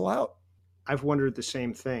this pencil out? I've wondered the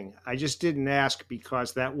same thing. I just didn't ask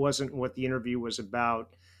because that wasn't what the interview was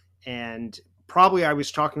about. And probably I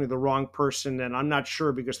was talking to the wrong person, and I'm not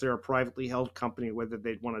sure, because they're a privately held company, whether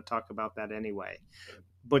they'd want to talk about that anyway.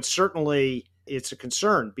 But certainly it's a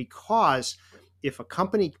concern, because if a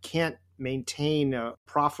company can't maintain a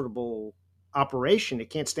profitable operation, it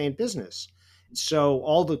can't stay in business. So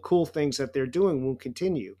all the cool things that they're doing won't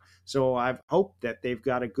continue. So I've hoped that they've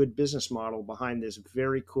got a good business model behind this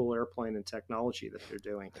very cool airplane and technology that they're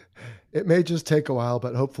doing. It may just take a while,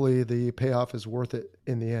 but hopefully the payoff is worth it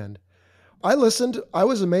in the end. I listened. I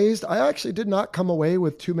was amazed. I actually did not come away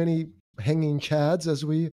with too many hanging chads, as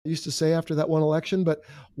we used to say after that one election. But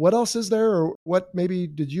what else is there, or what maybe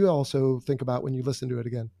did you also think about when you listened to it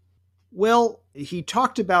again? Well, he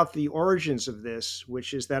talked about the origins of this,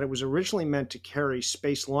 which is that it was originally meant to carry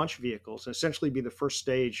space launch vehicles, essentially be the first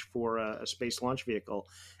stage for a space launch vehicle.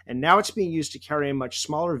 And now it's being used to carry a much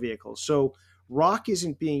smaller vehicle. So Rock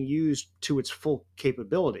isn't being used to its full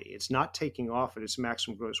capability. It's not taking off at its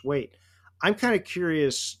maximum gross weight. I'm kind of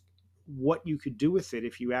curious what you could do with it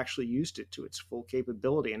if you actually used it to its full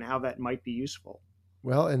capability and how that might be useful.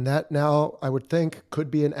 Well, and that now I would think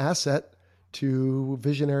could be an asset to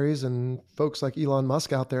visionaries and folks like Elon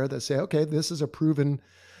Musk out there that say, okay, this is a proven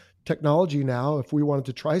technology now. If we wanted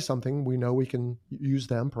to try something, we know we can use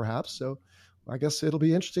them perhaps. So I guess it'll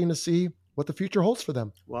be interesting to see what the future holds for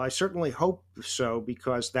them. Well, I certainly hope so,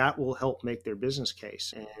 because that will help make their business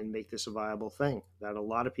case and make this a viable thing, that a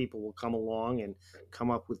lot of people will come along and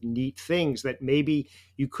come up with neat things that maybe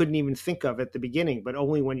you couldn't even think of at the beginning, but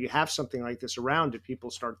only when you have something like this around do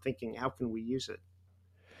people start thinking, how can we use it?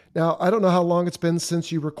 Now, I don't know how long it's been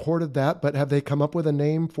since you recorded that, but have they come up with a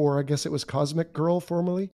name for, I guess it was Cosmic Girl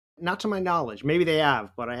formerly? Not to my knowledge. Maybe they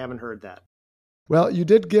have, but I haven't heard that. Well, you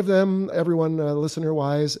did give them, everyone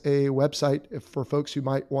listener-wise, a website for folks who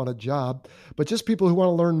might want a job, but just people who want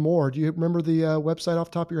to learn more. Do you remember the website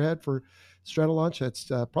off the top of your head for Stratolaunch?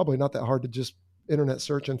 It's probably not that hard to just internet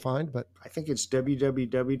search and find, but I think it's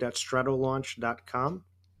www.stratolaunch.com.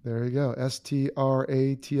 There you go.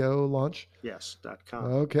 STRATO launch. Yes, .com.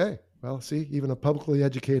 Okay. Well, see, even a publicly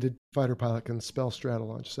educated fighter pilot can spell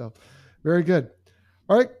Stratolaunch. So very good.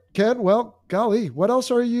 All right, Ken. Well, golly, what else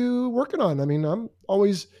are you working on? I mean, I'm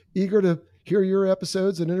always eager to hear your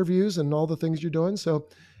episodes and interviews and all the things you're doing. So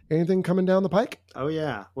anything coming down the pike? Oh,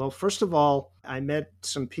 yeah. Well, first of all, I met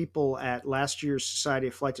some people at last year's Society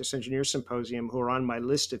of Flight Test Engineers Symposium who are on my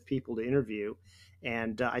list of people to interview.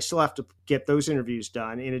 And I still have to get those interviews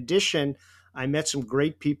done. In addition, I met some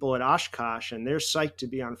great people at Oshkosh, and they're psyched to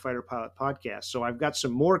be on Fighter Pilot Podcast. So I've got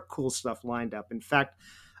some more cool stuff lined up. In fact,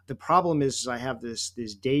 the problem is I have this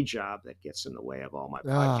day job that gets in the way of all my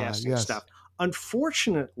podcasting stuff.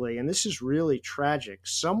 Unfortunately, and this is really tragic,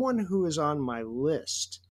 someone who is on my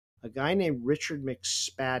list, a guy named Richard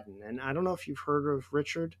McSpadden, and I don't know if you've heard of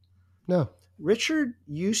Richard. No. Richard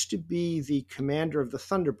used to be the commander of the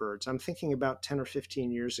Thunderbirds. I'm thinking about 10 or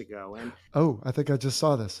 15 years ago. And I think I just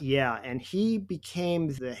saw this. Yeah, and he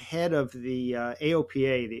became the head of the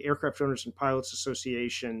AOPA, the Aircraft Owners and Pilots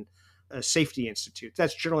Association Safety Institute.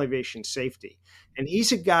 That's General Aviation Safety. And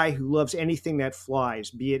he's a guy who loves anything that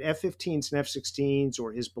flies, be it F-15s and F-16s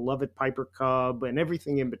or his beloved Piper Cub and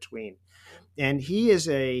everything in between. And he is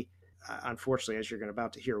a unfortunately, as you're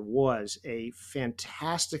about to hear, was a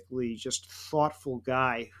fantastically just thoughtful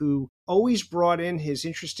guy who always brought in his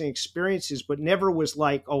interesting experiences, but never was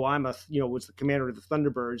like, oh, was the commander of the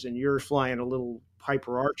Thunderbirds and you're flying a little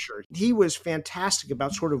Piper Archer. He was fantastic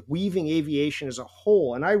about sort of weaving aviation as a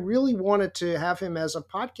whole. And I really wanted to have him as a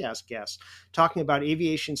podcast guest, talking about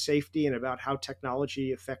aviation safety and about how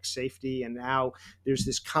technology affects safety and how there's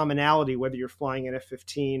this commonality, whether you're flying an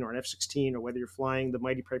F-15 or an F-16 or whether you're flying the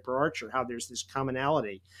mighty Piper Archer, how there's this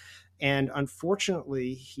commonality. And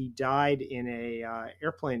unfortunately, he died in a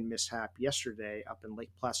airplane mishap yesterday up in Lake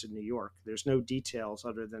Placid, New York. There's no details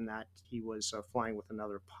other than that he was flying with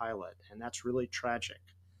another pilot, and that's really tragic.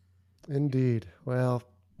 Indeed. Well,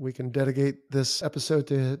 we can dedicate this episode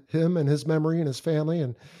to him and his memory and his family.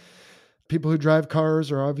 And people who drive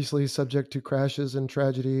cars are obviously subject to crashes and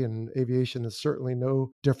tragedy, and aviation is certainly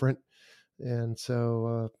no different. And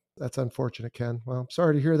so that's unfortunate, Ken. Well, I'm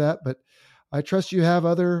sorry to hear that, but I trust you have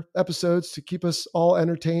other episodes to keep us all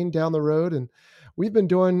entertained down the road. And we've been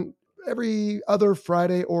doing every other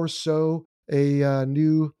Friday or so a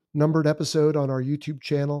new numbered episode on our YouTube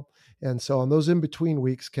channel. And so on those in-between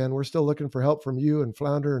weeks, Ken, we're still looking for help from you and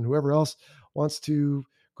Flounder and whoever else wants to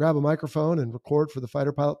grab a microphone and record for the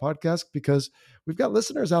Fighter Pilot Podcast, because we've got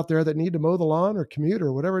listeners out there that need to mow the lawn or commute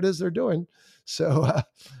or whatever it is they're doing. So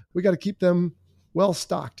we got to keep them well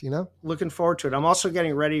stocked, Looking forward to it. I'm also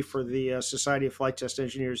getting ready for the Society of Flight Test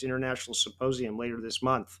Engineers International Symposium later this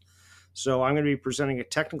month. So I'm going to be presenting a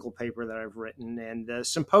technical paper that I've written. And the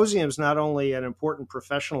symposium is not only an important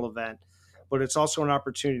professional event, but it's also an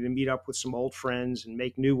opportunity to meet up with some old friends and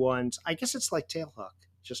make new ones. I guess it's like Tailhook,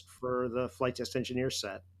 just for the flight test engineer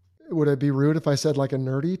set. Would it be rude if I said like a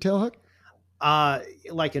nerdy tailhook?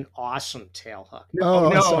 Like an awesome tailhook.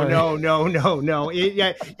 No.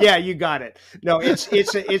 Yeah, you got it. No,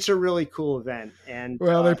 it's a really cool event. And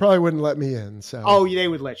well, they probably wouldn't let me in. So they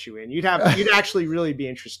would let you in. You'd actually really be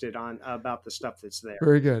interested about the stuff that's there.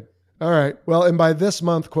 Very good. All right. Well, and by this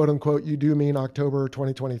month, quote unquote, you do mean October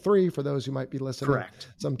 2023 for those who might be listening Correct.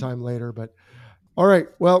 Sometime later. But all right.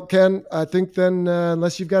 Well, Ken, I think then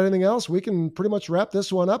unless you've got anything else, we can pretty much wrap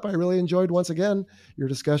this one up. I really enjoyed once again your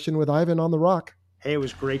discussion with Ivan on the Rock. Hey, it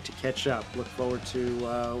was great to catch up. Look forward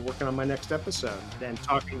to working on my next episode and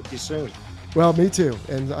talking with you soon. Well, me too.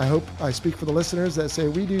 And I hope I speak for the listeners that say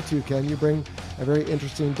we do too, Ken. You bring a very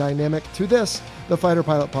interesting dynamic to this, the Fighter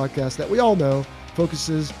Pilot Podcast that we all know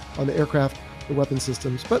focuses on the aircraft, the weapon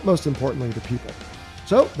systems, but most importantly, the people.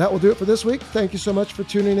 So that will do it for this week. Thank you so much for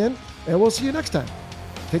tuning in, and we'll see you next time.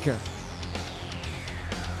 Take care.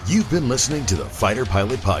 You've been listening to the Fighter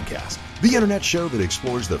Pilot Podcast, the internet show that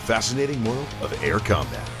explores the fascinating world of air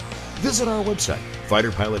combat. Visit our website,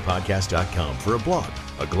 fighterpilotpodcast.com, for a blog,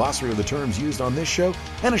 a glossary of the terms used on this show,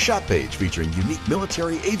 and a shop page featuring unique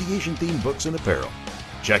military aviation-themed books and apparel.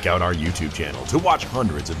 Check out our YouTube channel to watch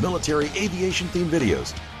hundreds of military aviation-themed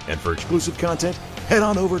videos. And for exclusive content, head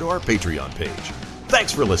on over to our Patreon page.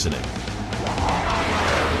 Thanks for listening.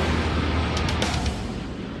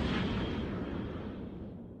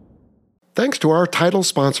 Thanks to our title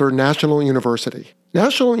sponsor, National University.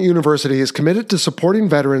 National University is committed to supporting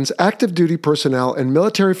veterans, active duty personnel, and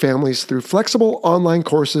military families through flexible online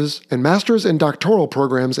courses and master's and doctoral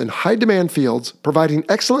programs in high-demand fields, providing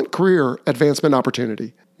excellent career advancement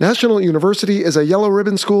opportunity. National University is a yellow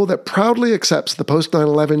ribbon school that proudly accepts the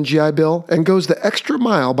post-9/11 GI Bill and goes the extra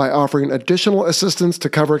mile by offering additional assistance to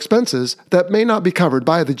cover expenses that may not be covered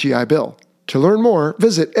by the GI Bill. To learn more,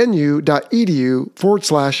 visit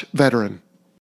nu.edu/veteran.